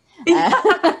Island. Yeah,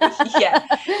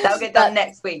 that'll get done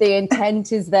next week. The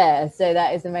intent is there, so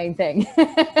that is the main thing.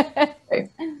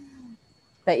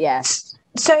 But yeah.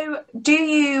 So do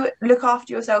you look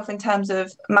after yourself in terms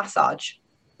of massage?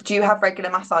 Do you have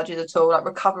regular massages at all, like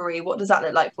recovery? What does that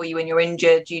look like for you when you're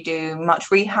injured? Do you do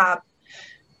much rehab?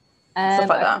 Stuff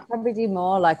like that? I probably do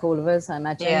more, like all of us, I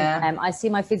imagine. Yeah. I see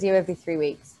my physio every 3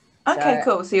 weeks. Okay,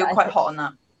 cool. So you're quite hot on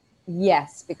that.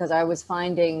 Yes, because I was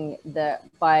finding that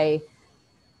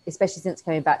especially since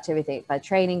coming back to everything, by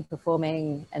training,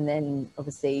 performing, and then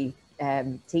obviously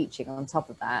teaching on top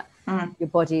of that, your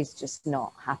body's just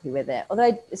not happy with it.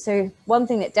 So one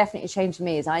thing that definitely changed for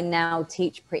me is I now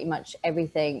teach pretty much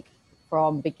everything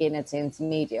from beginner to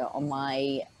intermediate on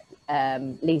my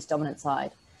least dominant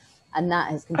side. And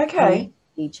that has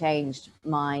completely changed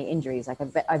my injuries. Like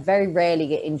I very rarely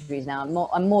get injuries now.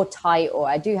 I'm more tight, or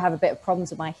I do have a bit of problems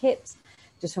with my hips,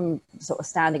 just from sort of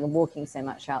standing and walking so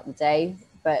much throughout the day.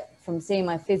 But from seeing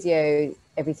my physio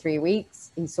every 3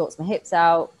 weeks, he sorts my hips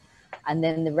out, and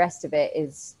then the rest of it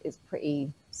is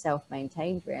pretty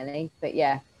self-maintained, really. But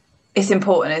yeah, it's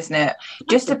important, isn't it?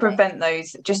 Just to prevent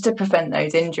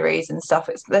those injuries and stuff.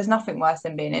 There's nothing worse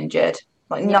than being injured.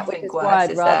 Like nothing worse.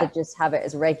 I'd rather just have it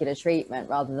as regular treatment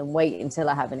rather than wait until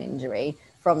I have an injury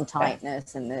from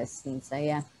tightness and this. And so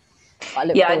I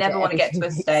never want to get to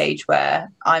a stage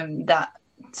where I'm that,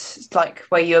 like,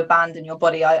 where you abandon your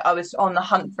body. I was on the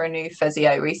hunt for a new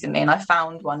physio recently, and I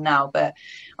found one now, but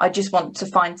I just want to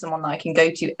find someone that I can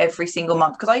go to every single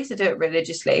month, because I used to do it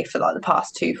religiously for like the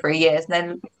past 2-3 years, and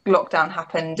then lockdown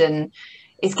happened, and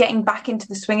it's getting back into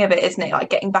the swing of it, isn't it? Like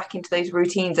getting back into those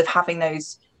routines of having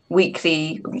those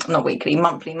monthly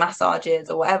massages,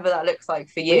 or whatever that looks like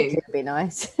for you. Weekly would be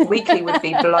nice. Weekly would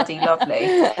be bloody lovely.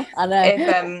 I know.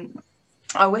 If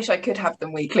I wish I could have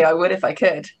them weekly. I would if I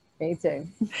could. Me too.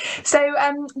 So,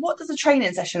 what does a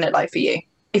training session look like for you?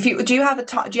 Do you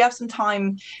have some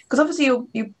time? Because obviously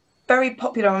you're very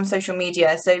popular on social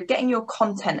media, so getting your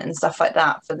content and stuff like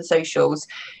that for the socials.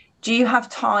 Do you have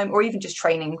time, or even just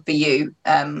training for you?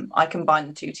 I combine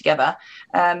the two together.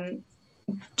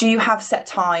 Do you have set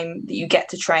time that you get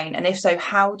to train? And if so,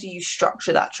 how do you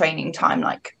structure that training time?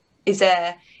 Like,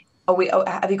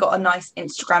 have you got a nice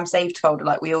Instagram saved folder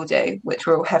like we all do, which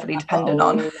we're all heavily dependent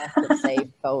on?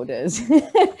 Saved folders.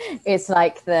 It's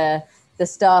like the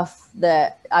stuff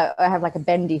that I have, like a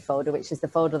bendy folder, which is the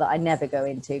folder that I never go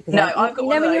into. I've got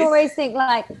one of those. You always think,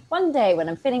 like, one day when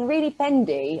I'm feeling really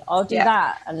bendy, I'll do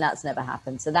that, and that's never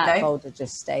happened. So that folder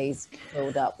just stays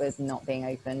filled up with not being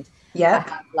opened. Yeah. I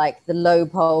have, like, the low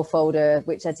pole folder,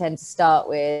 which I tend to start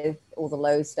with all the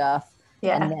low stuff.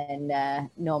 Yeah. And then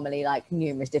normally, like,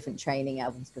 numerous different training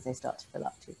albums, because they start to fill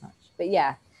up too much. But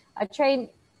yeah, I try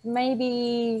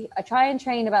and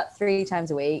train about 3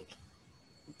 times a week,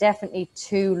 definitely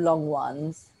 2 long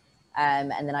ones.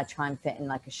 And then I try and fit in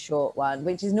like a short one,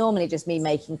 which is normally just me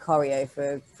making choreo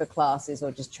for classes,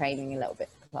 or just training a little bit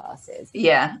for classes.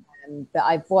 Yeah.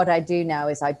 But what I do now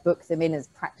is I book them in as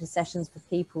practice sessions for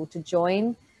people to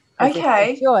join.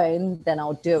 Okay. If they join, then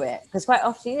I'll do it. Because quite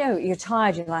often, you're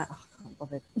tired, you're like, oh, I can't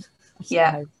bother.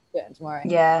 Yeah. Do it tomorrow.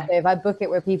 Yeah. So if I book it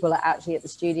where people are actually at the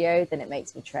studio, then it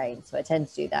makes me train. So I tend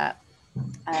to do that.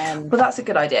 Well, that's a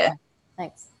good idea.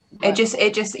 Thanks. It just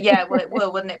well, it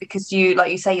will, wouldn't it? Because you, like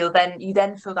you say, you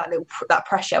then feel that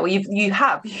pressure. Well, you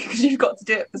have, because you've got to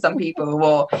do it for some people,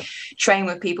 or train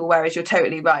with people. Whereas you're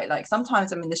totally right. Like,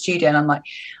 sometimes I'm in the studio and I'm like,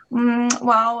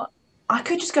 well, I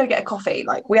could just go get a coffee.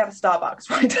 Like, we have a Starbucks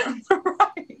right down the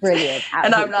right. Brilliant.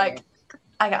 And I'm like,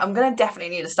 I'm going to definitely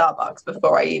need a Starbucks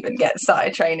before I even get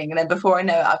started training. And then before I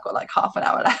know it, I've got like half an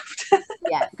hour left.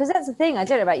 Yeah, because that's the thing. I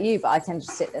don't know about you, but I tend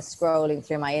to sit there scrolling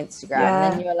through my Instagram.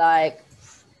 And then you're like,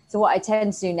 so what I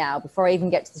tend to do now, before I even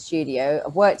get to the studio,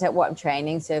 I've worked out what I'm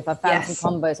training. So if I found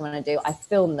some combos I want to do, I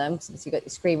film them, since you've got your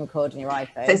screen record on your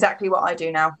iPhone. That's exactly what I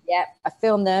do now. Yeah, I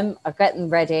film them, I get them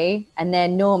ready. And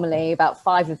then normally about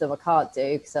 5 of them I can't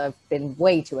do, because I've been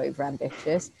way too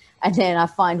overambitious. And then I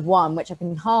find one which I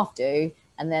can half do.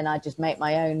 And then I just make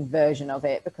my own version of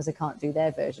it, because I can't do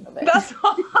their version of it. That's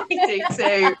what I do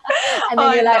too. And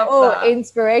then you're like,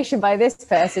 inspiration by this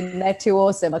person. They're too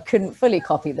awesome. I couldn't fully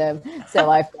copy them. So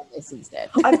I've done this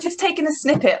instead. I've just taken a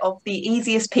snippet of the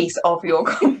easiest piece of your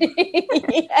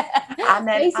yeah. And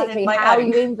then basically how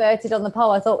you inverted on the pole,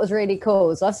 I thought was really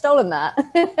cool. So I've stolen that.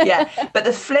 Yeah. But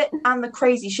the flip and the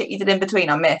crazy shit you did in between,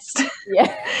 I missed.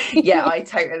 Yeah. Yeah, I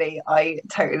totally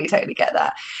get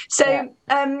that. So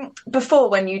before,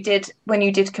 when you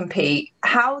did compete,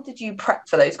 how did you prep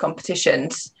for those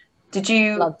competitions? Did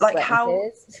you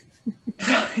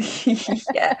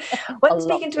yeah. When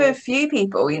speaking to a few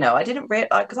people, I didn't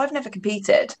realize, because I've never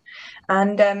competed,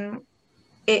 and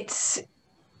it's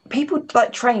people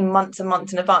like train months and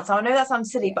months in advance. Now, I know that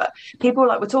sounds silly, but people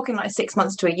we're talking like 6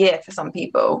 months to a year for some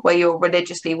people, where you're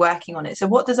religiously working on it. So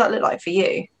what does that look like for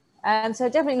you? So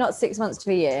definitely not 6 months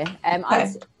to a year.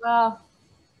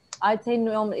 I'd say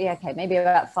normally, maybe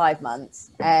about 5 months.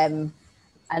 And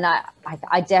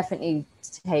I definitely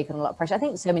take on a lot of pressure. I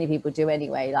think so many people do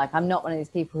anyway. Like, I'm not one of these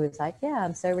people who's like, yeah,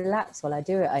 I'm so relaxed while I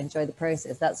do it. I enjoy the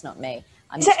process. That's not me.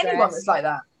 Is there anyone that's like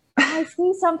that? I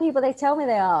see some people, they tell me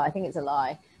they are. I think it's a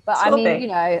lie. But I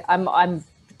mean, I'm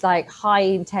like high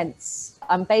intense.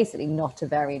 I'm basically not a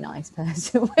very nice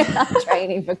person when I'm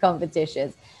training for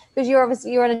competitions, because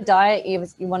you're on a diet. You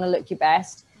want to look your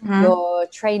best. Mm-hmm. You're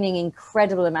training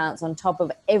incredible amounts on top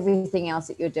of everything else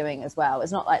that you're doing as well.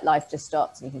 It's not like life just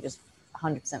stops and you can just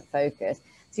 100% focus.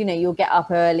 So, you'll get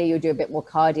up early, you'll do a bit more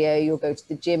cardio, you'll go to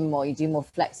the gym more, you do more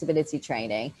flexibility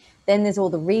training. Then there's all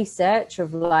the research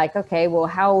of like, okay, well,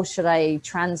 how should I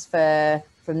transfer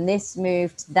from this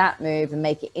move to that move and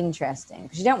make it interesting?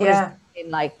 Because you don't want to,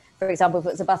 like, for example, if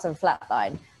it's a butterfly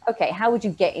flatline, okay, how would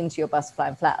you get into your butterfly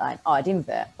and flatline? Oh, I'd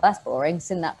invert. Well, that's boring.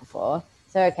 Seen that before.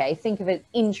 So, okay, think of an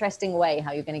interesting way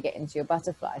how you're going to get into your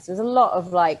butterfly. So there's a lot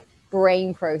of like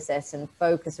brain process and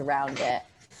focus around it.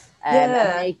 And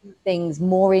making things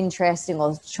more interesting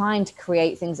or trying to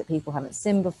create things that people haven't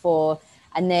seen before.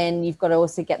 And then you've got to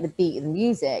also get the beat of the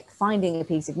music. Finding a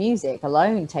piece of music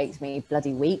alone takes me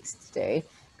bloody weeks to do,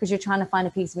 because you're trying to find a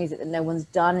piece of music that no one's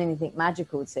done anything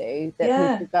magical to,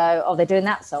 that people go, oh, they're doing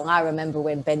that song. I remember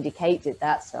when Bendy Kate did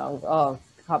that song. Oh,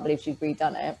 I can't believe she's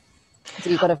redone it.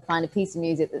 So you've got to find a piece of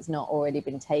music that's not already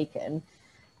been taken.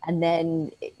 And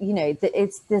then,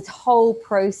 it's this whole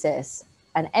process,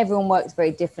 and everyone works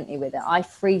very differently with it. I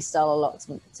freestyle a lot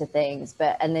to things,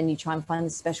 and then you try and find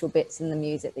the special bits in the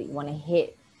music that you want to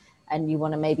hit, and you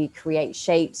want to maybe create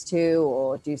shapes to,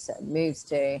 or do certain moves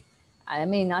to. I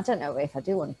mean, I don't know if I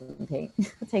do want to compete.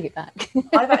 I'll take it back.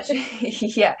 I've actually,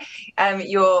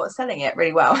 you're selling it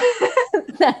really well.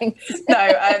 Thanks. No,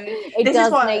 it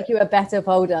does make you a better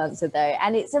pole dancer though,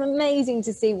 and it's amazing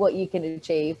to see what you can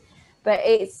achieve. But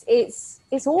it's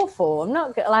awful. I'm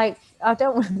not like, I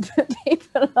don't want to put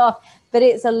people off, but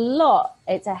it's a lot.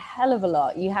 It's a hell of a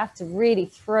lot. You have to really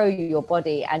throw your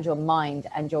body and your mind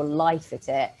and your life at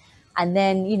it. And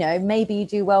then, maybe you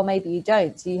do well, maybe you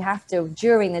don't. So you have to,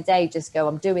 during the day, just go,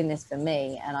 I'm doing this for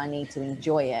me and I need to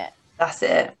enjoy it. That's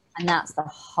it. And that's the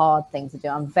hard thing to do.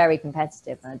 I'm very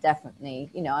competitive, and I definitely,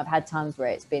 I've had times where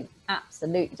it's been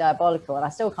absolutely diabolical and I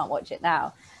still can't watch it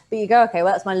now. But you go, okay,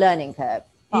 well, that's my learning curve.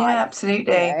 Fine. Yeah,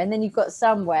 absolutely. And then you've got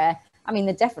somewhere, I mean,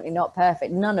 they're definitely not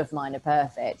perfect. None of mine are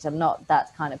perfect. I'm not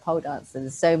that kind of pole dancer.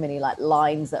 There's so many like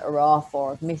lines that are off,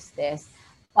 or I've missed this.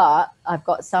 But I've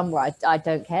got somewhere I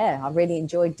don't care. I really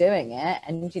enjoyed doing it.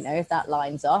 And, if that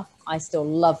line's off, I still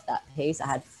love that piece. I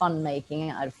had fun making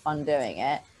it. I had fun doing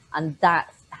it. And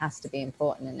that has to be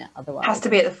important in it. Otherwise, has to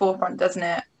be at the forefront, doesn't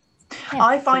it? Yeah,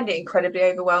 I find it incredibly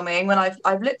overwhelming when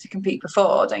I've looked to compete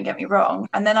before, don't get me wrong.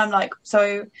 And then I'm like,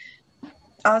 so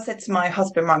I said to my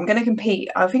husband, right, I'm going to compete.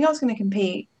 I think I was going to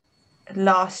compete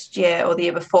last year or the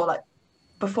year before, like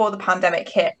before the pandemic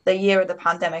hit, the year of the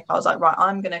pandemic. I was like, right,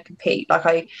 I'm going to compete. Like,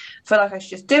 I feel like I should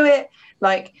just do it.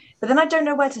 Like, but then I don't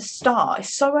know where to start.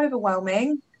 It's so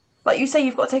overwhelming. Like you say,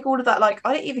 you've got to take all of that. Like,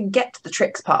 I didn't even get to the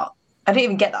tricks part. I didn't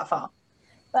even get that far.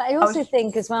 But I also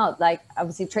think as well, like,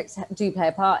 obviously tricks do play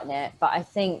a part in it, but I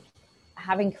think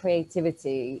having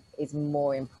creativity is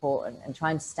more important, and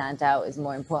trying to stand out is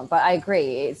more important. But I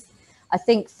agree, I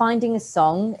think finding a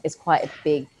song is quite a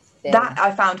big thing. That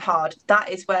I found hard. That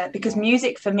is where, because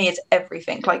music for me is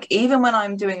everything. Like, even when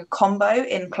I'm doing a combo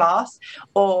in class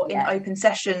or in open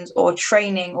sessions or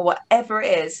training or whatever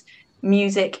it is,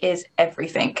 music is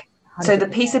everything. 100%. So the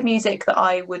piece of music that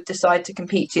I would decide to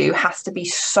compete to has to be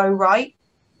so right.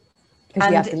 Because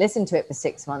you have to listen to it for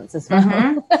 6 months as well.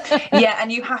 Mm-hmm. Yeah,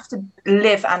 and you have to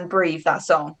live and breathe that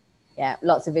song. Yeah,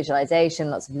 lots of visualization,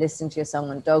 lots of listening to your song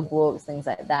on dog walks, things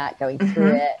like that, going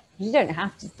through it. You don't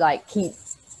have to like keep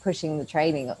pushing the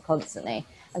training up constantly.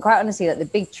 And quite honestly, like the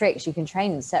big tricks, you can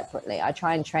train them separately. I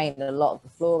try and train a lot of the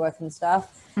floor work and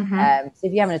stuff. So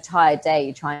if you're having a tired day,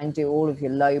 you try and do all of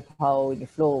your low pole, your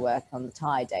floor work on the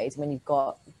tired days. When you've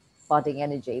got budding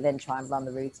energy, then try and run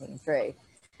the routine through.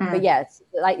 But yeah,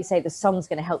 like you say, the song's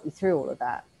going to help you through all of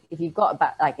that. If you've got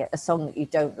a song that you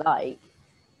don't like,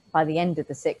 by the end of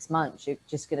the 6 months, you're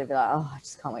just going to be like, oh, I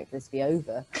just can't wait for this to be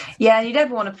over. Yeah, you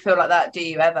never want to feel like that, do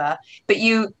you ever? But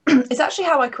it's actually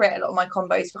how I create a lot of my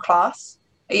combos for class.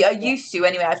 I used to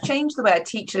anyway. I've changed the way I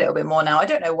teach a little bit more now. I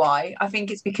don't know why. I think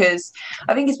it's because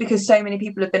so many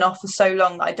people have been off for so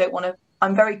long that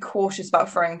I'm very cautious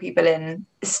about throwing people in.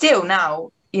 Still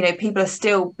now, people are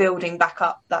still building back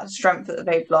up that strength that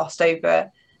they've lost over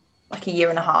like a year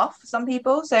and a half for some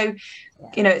people. So,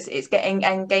 it's getting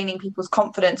and gaining people's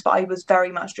confidence. But I was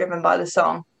very much driven by the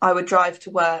song. I would drive to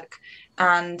work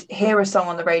and hear a song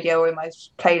on the radio or in my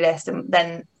playlist, and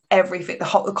then everything,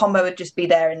 the combo would just be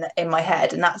there in my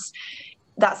head. And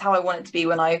that's how I want it to be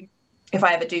if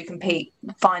I ever do compete,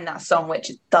 find that song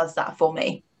which does that for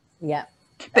me. Yeah.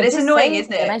 But it's annoying,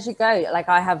 isn't it? And as you go, like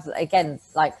I have, again,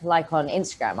 like on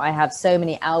Instagram, I have so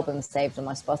many albums saved on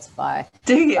my Spotify.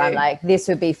 Do you? I'm like, this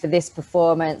would be for this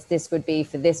performance, this would be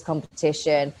for this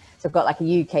competition. So I've got like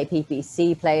a UK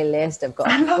PPC playlist, I've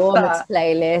got a performance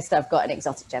playlist, I've got an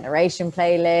Exotic Generation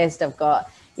playlist, I've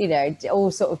got, you know,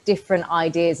 all sort of different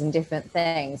ideas and different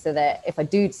things, so that if I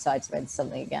do decide to enter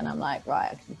something again, I'm like,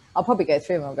 right, I'll probably go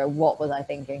through and I'll go, what was I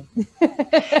thinking? No,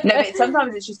 but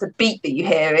sometimes it's just a beat that you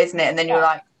hear, isn't it? And then you're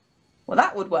like, well,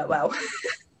 that would work well.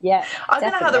 Yeah, I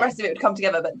don't know how the rest of it would come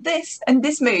together, but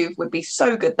this move would be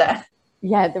so good there.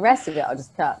 Yeah, the rest of it I'll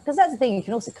just cut, because that's the thing, you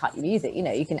can also cut your music, you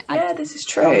know, you can add, yeah, this is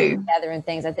true, together and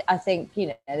things. I think, you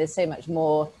know, there's so much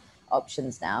more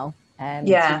options now, yeah, so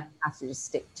you have to just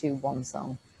stick to one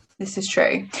song. This is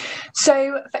true.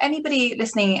 So for anybody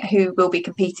listening who will be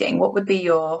competing, what would be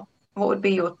your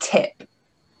tip?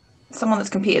 Someone that's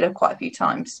competed quite a few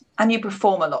times, and you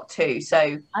perform a lot too,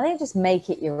 so I think just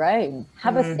make it your own.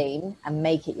 Have a theme and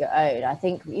make it your own. I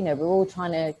think, you know, we're all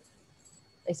trying to,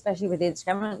 especially with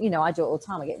Instagram, you know, I do it all the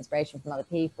time. I get inspiration from other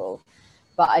people,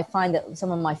 but I find that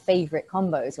some of my favorite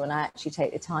combos when I actually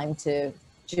take the time to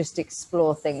just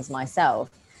explore things myself.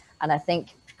 And I think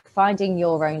finding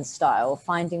your own style,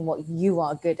 finding what you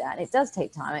are good at, it does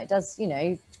take time. It does, you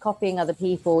know, copying other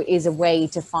people is a way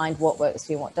to find what works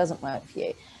for you and what doesn't work for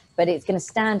you. But it's going to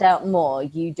stand out more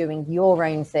you doing your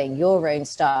own thing, your own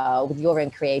style, with your own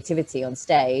creativity on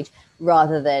stage,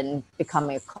 rather than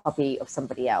becoming a copy of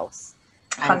somebody else.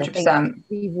 100%.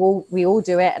 We all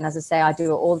do it, and as I say, I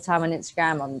do it all the time on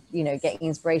Instagram. I'm, you know, getting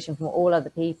inspiration from all other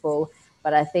people,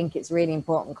 but I think it's really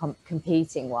important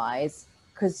competing wise,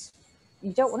 because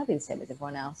you don't want to be the same as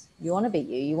everyone else. You want to be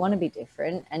you want to be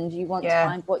different, and you want to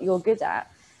find what you're good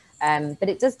at. But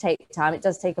it does take time. It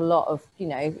does take a lot of, you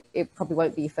know, it probably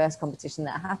won't be your first competition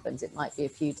that happens. It might be a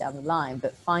few down the line,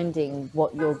 but finding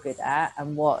what you're good at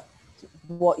and what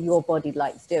your body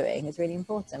likes doing is really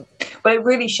important. But it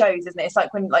really shows, isn't it? It's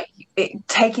like when, like,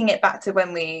 taking it back to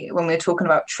when we were talking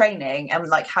about training, and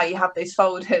like how you have those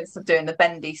folders of doing the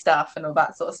bendy stuff and all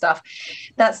that sort of stuff.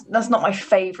 That's not my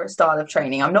favorite style of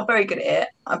training. I'm not very good at it.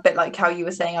 A bit like how you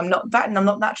were saying, I'm not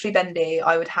naturally bendy.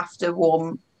 I would have to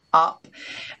warm up.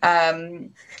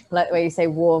 Like the way you say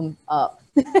warm up.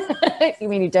 You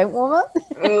mean you don't warm up?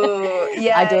 Ooh,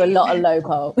 yeah, I do a lot of low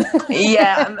pole.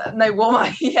 No, warm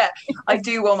up. Yeah, I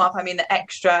do warm up. I mean, the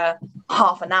extra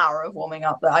half an hour of warming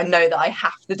up that I know that I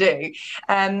have to do.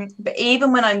 But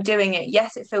even when I'm doing it,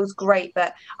 yes, it feels great,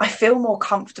 but I feel more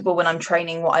comfortable when I'm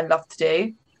training what I love to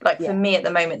do. Like for me at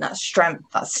the moment, that's strength,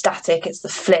 that's static, it's the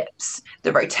flips,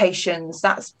 the rotations.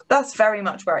 That's very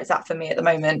much where it's at for me at the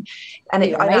moment. And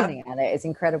you're amazing at it. It's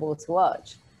incredible to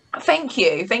watch. Thank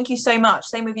you so much.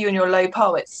 Same with you and your low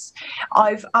pole.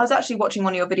 I was actually watching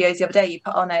one of your videos the other day. You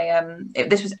put on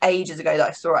this was ages ago that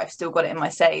I saw it. I've still got it in my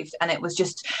saved, and it was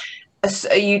just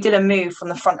you did a move from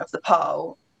the front of the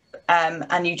pole,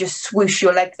 and you just swoosh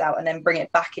your legs out and then bring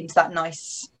it back into that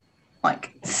nice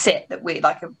like sit that we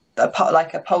like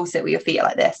a pole sit with your feet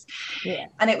like this.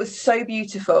 And it was so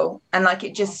beautiful, and like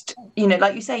it just, you know,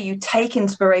 like you say, you take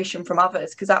inspiration from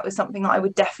others, because that was something that I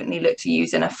would definitely look to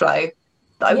use in a flow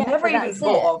that I've never even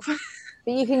thought of.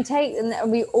 But you can take,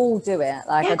 and we all do it.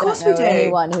 Like, I don't know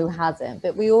anyone who hasn't,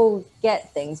 but we all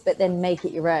get things, but then make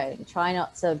it your own. Try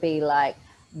not to be like,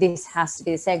 this has to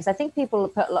be the same. Because I think people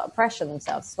put a lot of pressure on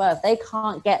themselves as well. If they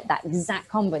can't get that exact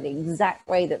combo, the exact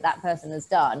way that person has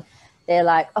done, they're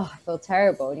like, oh, I feel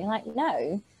terrible. And you're like,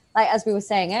 no. Like, as we were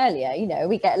saying earlier, you know,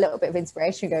 we get a little bit of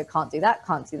inspiration, go, can't do that.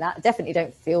 Definitely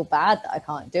don't feel bad that I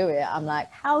can't do it. I'm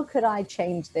like, how could I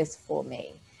change this for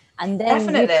me? And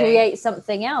then you create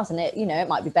something else, and it, you know, it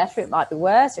might be better, it might be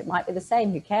worse, it might be the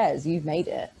same. Who cares? You've made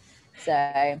it.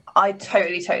 So I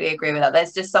totally agree with that.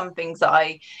 There's just some things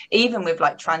that even with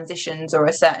like transitions or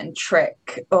a certain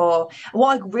trick, or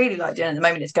what I really like doing at the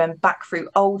moment is going back through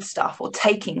old stuff or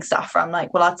taking stuff where I'm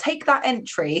like, well, I'll take that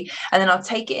entry and then I'll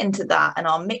take it into that and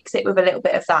I'll mix it with a little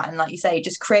bit of that. And like you say,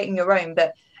 just creating your own.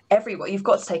 But you've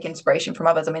got to take inspiration from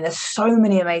others. I mean, there's so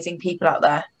many amazing people out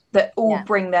there that all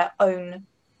bring their own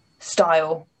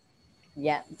style.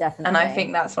 Yeah, definitely. And I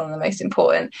think that's one of the most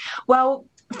important. Well,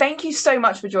 thank you so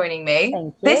much for joining me. Thank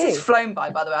you. This has flown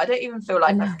by the way. I don't even feel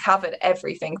like I've covered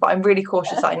everything, but I'm really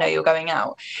cautious that I know you're going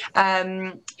out.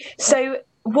 So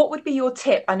what would be your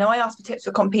tip? I know I asked for tips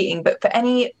for competing, but for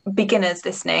any beginners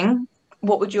listening,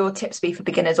 what would your tips be for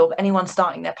beginners or anyone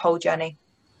starting their pole journey?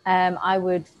 I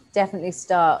would definitely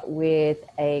start with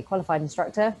a qualified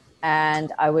instructor,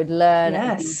 and I would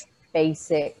learn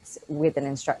basics with an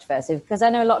instructor first, because I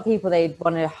know a lot of people, they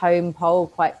want to home pole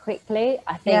quite quickly.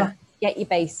 I think get your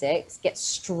basics, get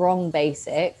strong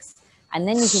basics, and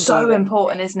then you can so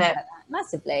important, isn't it?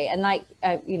 Massively. And like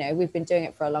you know, we've been doing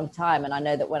it for a long time, and I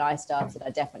know that when I started, I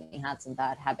definitely had some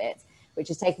bad habits, which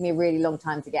has taken me a really long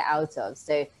time to get out of.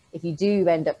 So if you do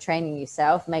end up training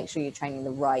yourself, make sure you're training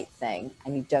the right thing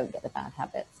and you don't get the bad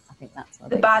habits. I think that's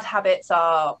the bad habits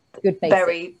are good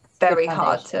basics. very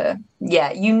hard to,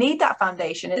 you need that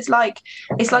foundation. It's like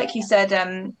you said,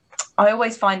 I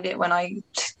always find it when I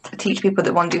teach people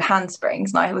that want to do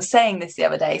handsprings, and I was saying this the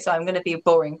other day, so I'm going to be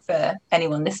boring for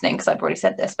anyone listening because I've already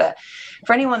said this, but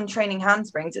for anyone training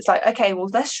handsprings, it's like, okay, well,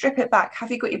 let's strip it back. Have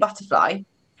you got your butterfly?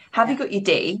 Have you got your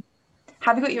D?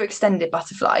 Have you got your extended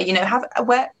butterfly? You know,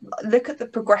 look at the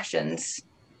progressions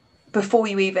before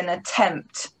you even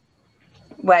attempt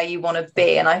where you want to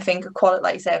be. And I think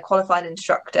like you say, a qualified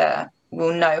instructor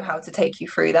will know how to take you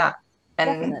through that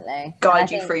and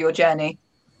guide you through your journey.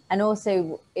 And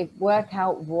also work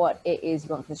out what it is you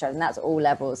want from instructor, and that's all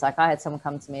levels. Like I had someone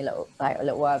come to me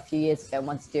a few years ago and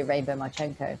wanted to do a rainbow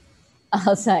Marchenko. I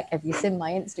was like, have you seen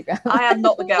my Instagram? I am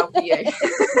not the girl for you.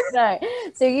 No.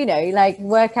 So, you know, like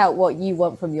work out what you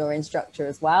want from your instructor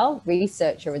as well.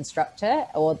 Research your instructor.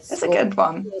 That's a good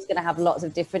one. It's going to have lots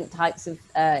of different types of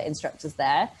instructors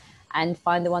there, and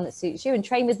find the one that suits you, and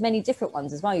train with many different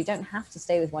ones as well. You don't have to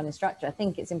stay with one instructor. I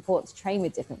think it's important to train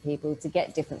with different people to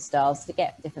get different styles, to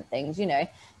get different things. You know,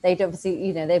 they'd obviously,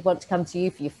 you know, they'd want to come to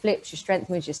you for your flips, your strength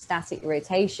moves, your static, your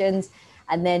rotations.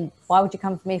 And then why would you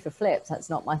come for me for flips? That's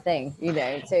not my thing, you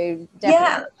know. So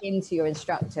definitely look into your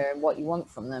instructor and what you want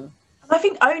from them. I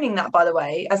think owning that, by the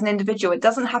way, as an individual, it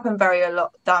doesn't happen very a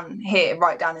lot down here,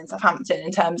 right down in Southampton,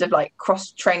 in terms of like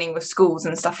cross training with schools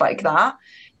and stuff like that.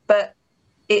 But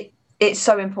it's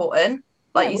so important.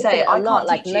 Like you say, I can't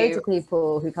like loads of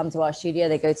people who come to our studio,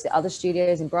 they go to the other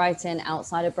studios in Brighton,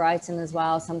 outside of Brighton as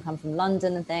well. Some come from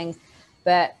London and things.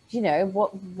 But you know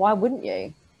why wouldn't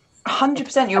you?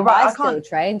 100%, you're right. I still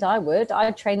trained.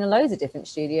 I'd train in loads of different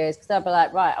studios because I'd be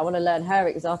like, right, I want to learn her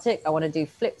exotic. I want to do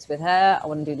flips with her. I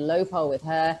want to do low pole with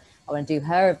her. I want to do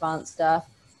her advanced stuff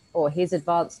or his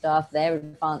advanced stuff, their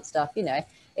advanced stuff. You know,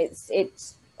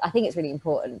 I think it's really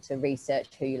important to research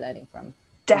who you're learning from.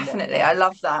 Definitely. I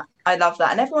love that. And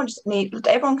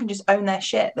everyone can just own their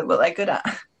shit, that what they're good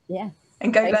at. Yeah.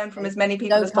 And go learn from as many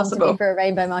people as possible. Don't come to me for a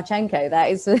rainbow Marchenko. That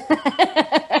is...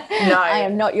 No, I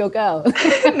am not your girl.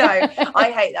 No,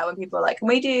 I hate that when people are like, can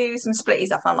we do some splitty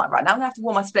stuff? And I'm like, right, now I'm gonna have to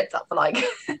warm my splits up for like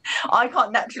I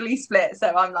can't naturally split, so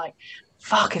I'm like,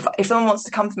 fuck, if someone wants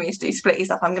to come to me to do splitty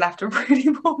stuff, I'm gonna have to really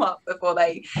warm up before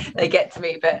they get to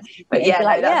me. But yeah,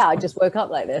 like, I just woke up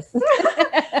like this.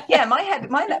 Yeah,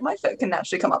 my foot can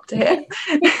naturally come up to here.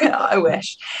 I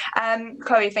wish.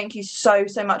 Chloe, thank you so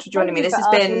much for joining me. This has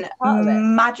been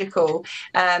magical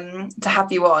to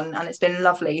have you on, and it's been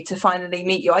lovely to finally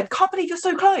meet you. I can't believe you're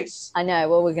so close. I know.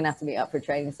 Well, we're gonna have to meet up for a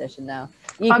training session now.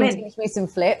 You can teach me some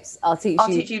flips. I'll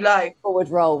teach you low forward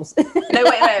rolls. No,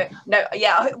 wait. No,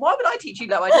 yeah. Why would I teach you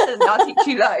low? I just said I'll teach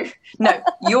you low. No,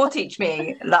 you'll teach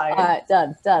me low. All right,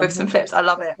 done. With some flips. I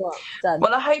love it. Done.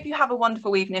 Well, I hope you have a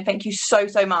wonderful evening. Thank you so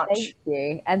much. Thank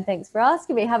you. And thanks for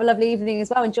asking me. Have a lovely evening as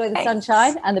well. Enjoy the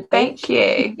sunshine and the beach. Thank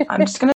you. I'm just going to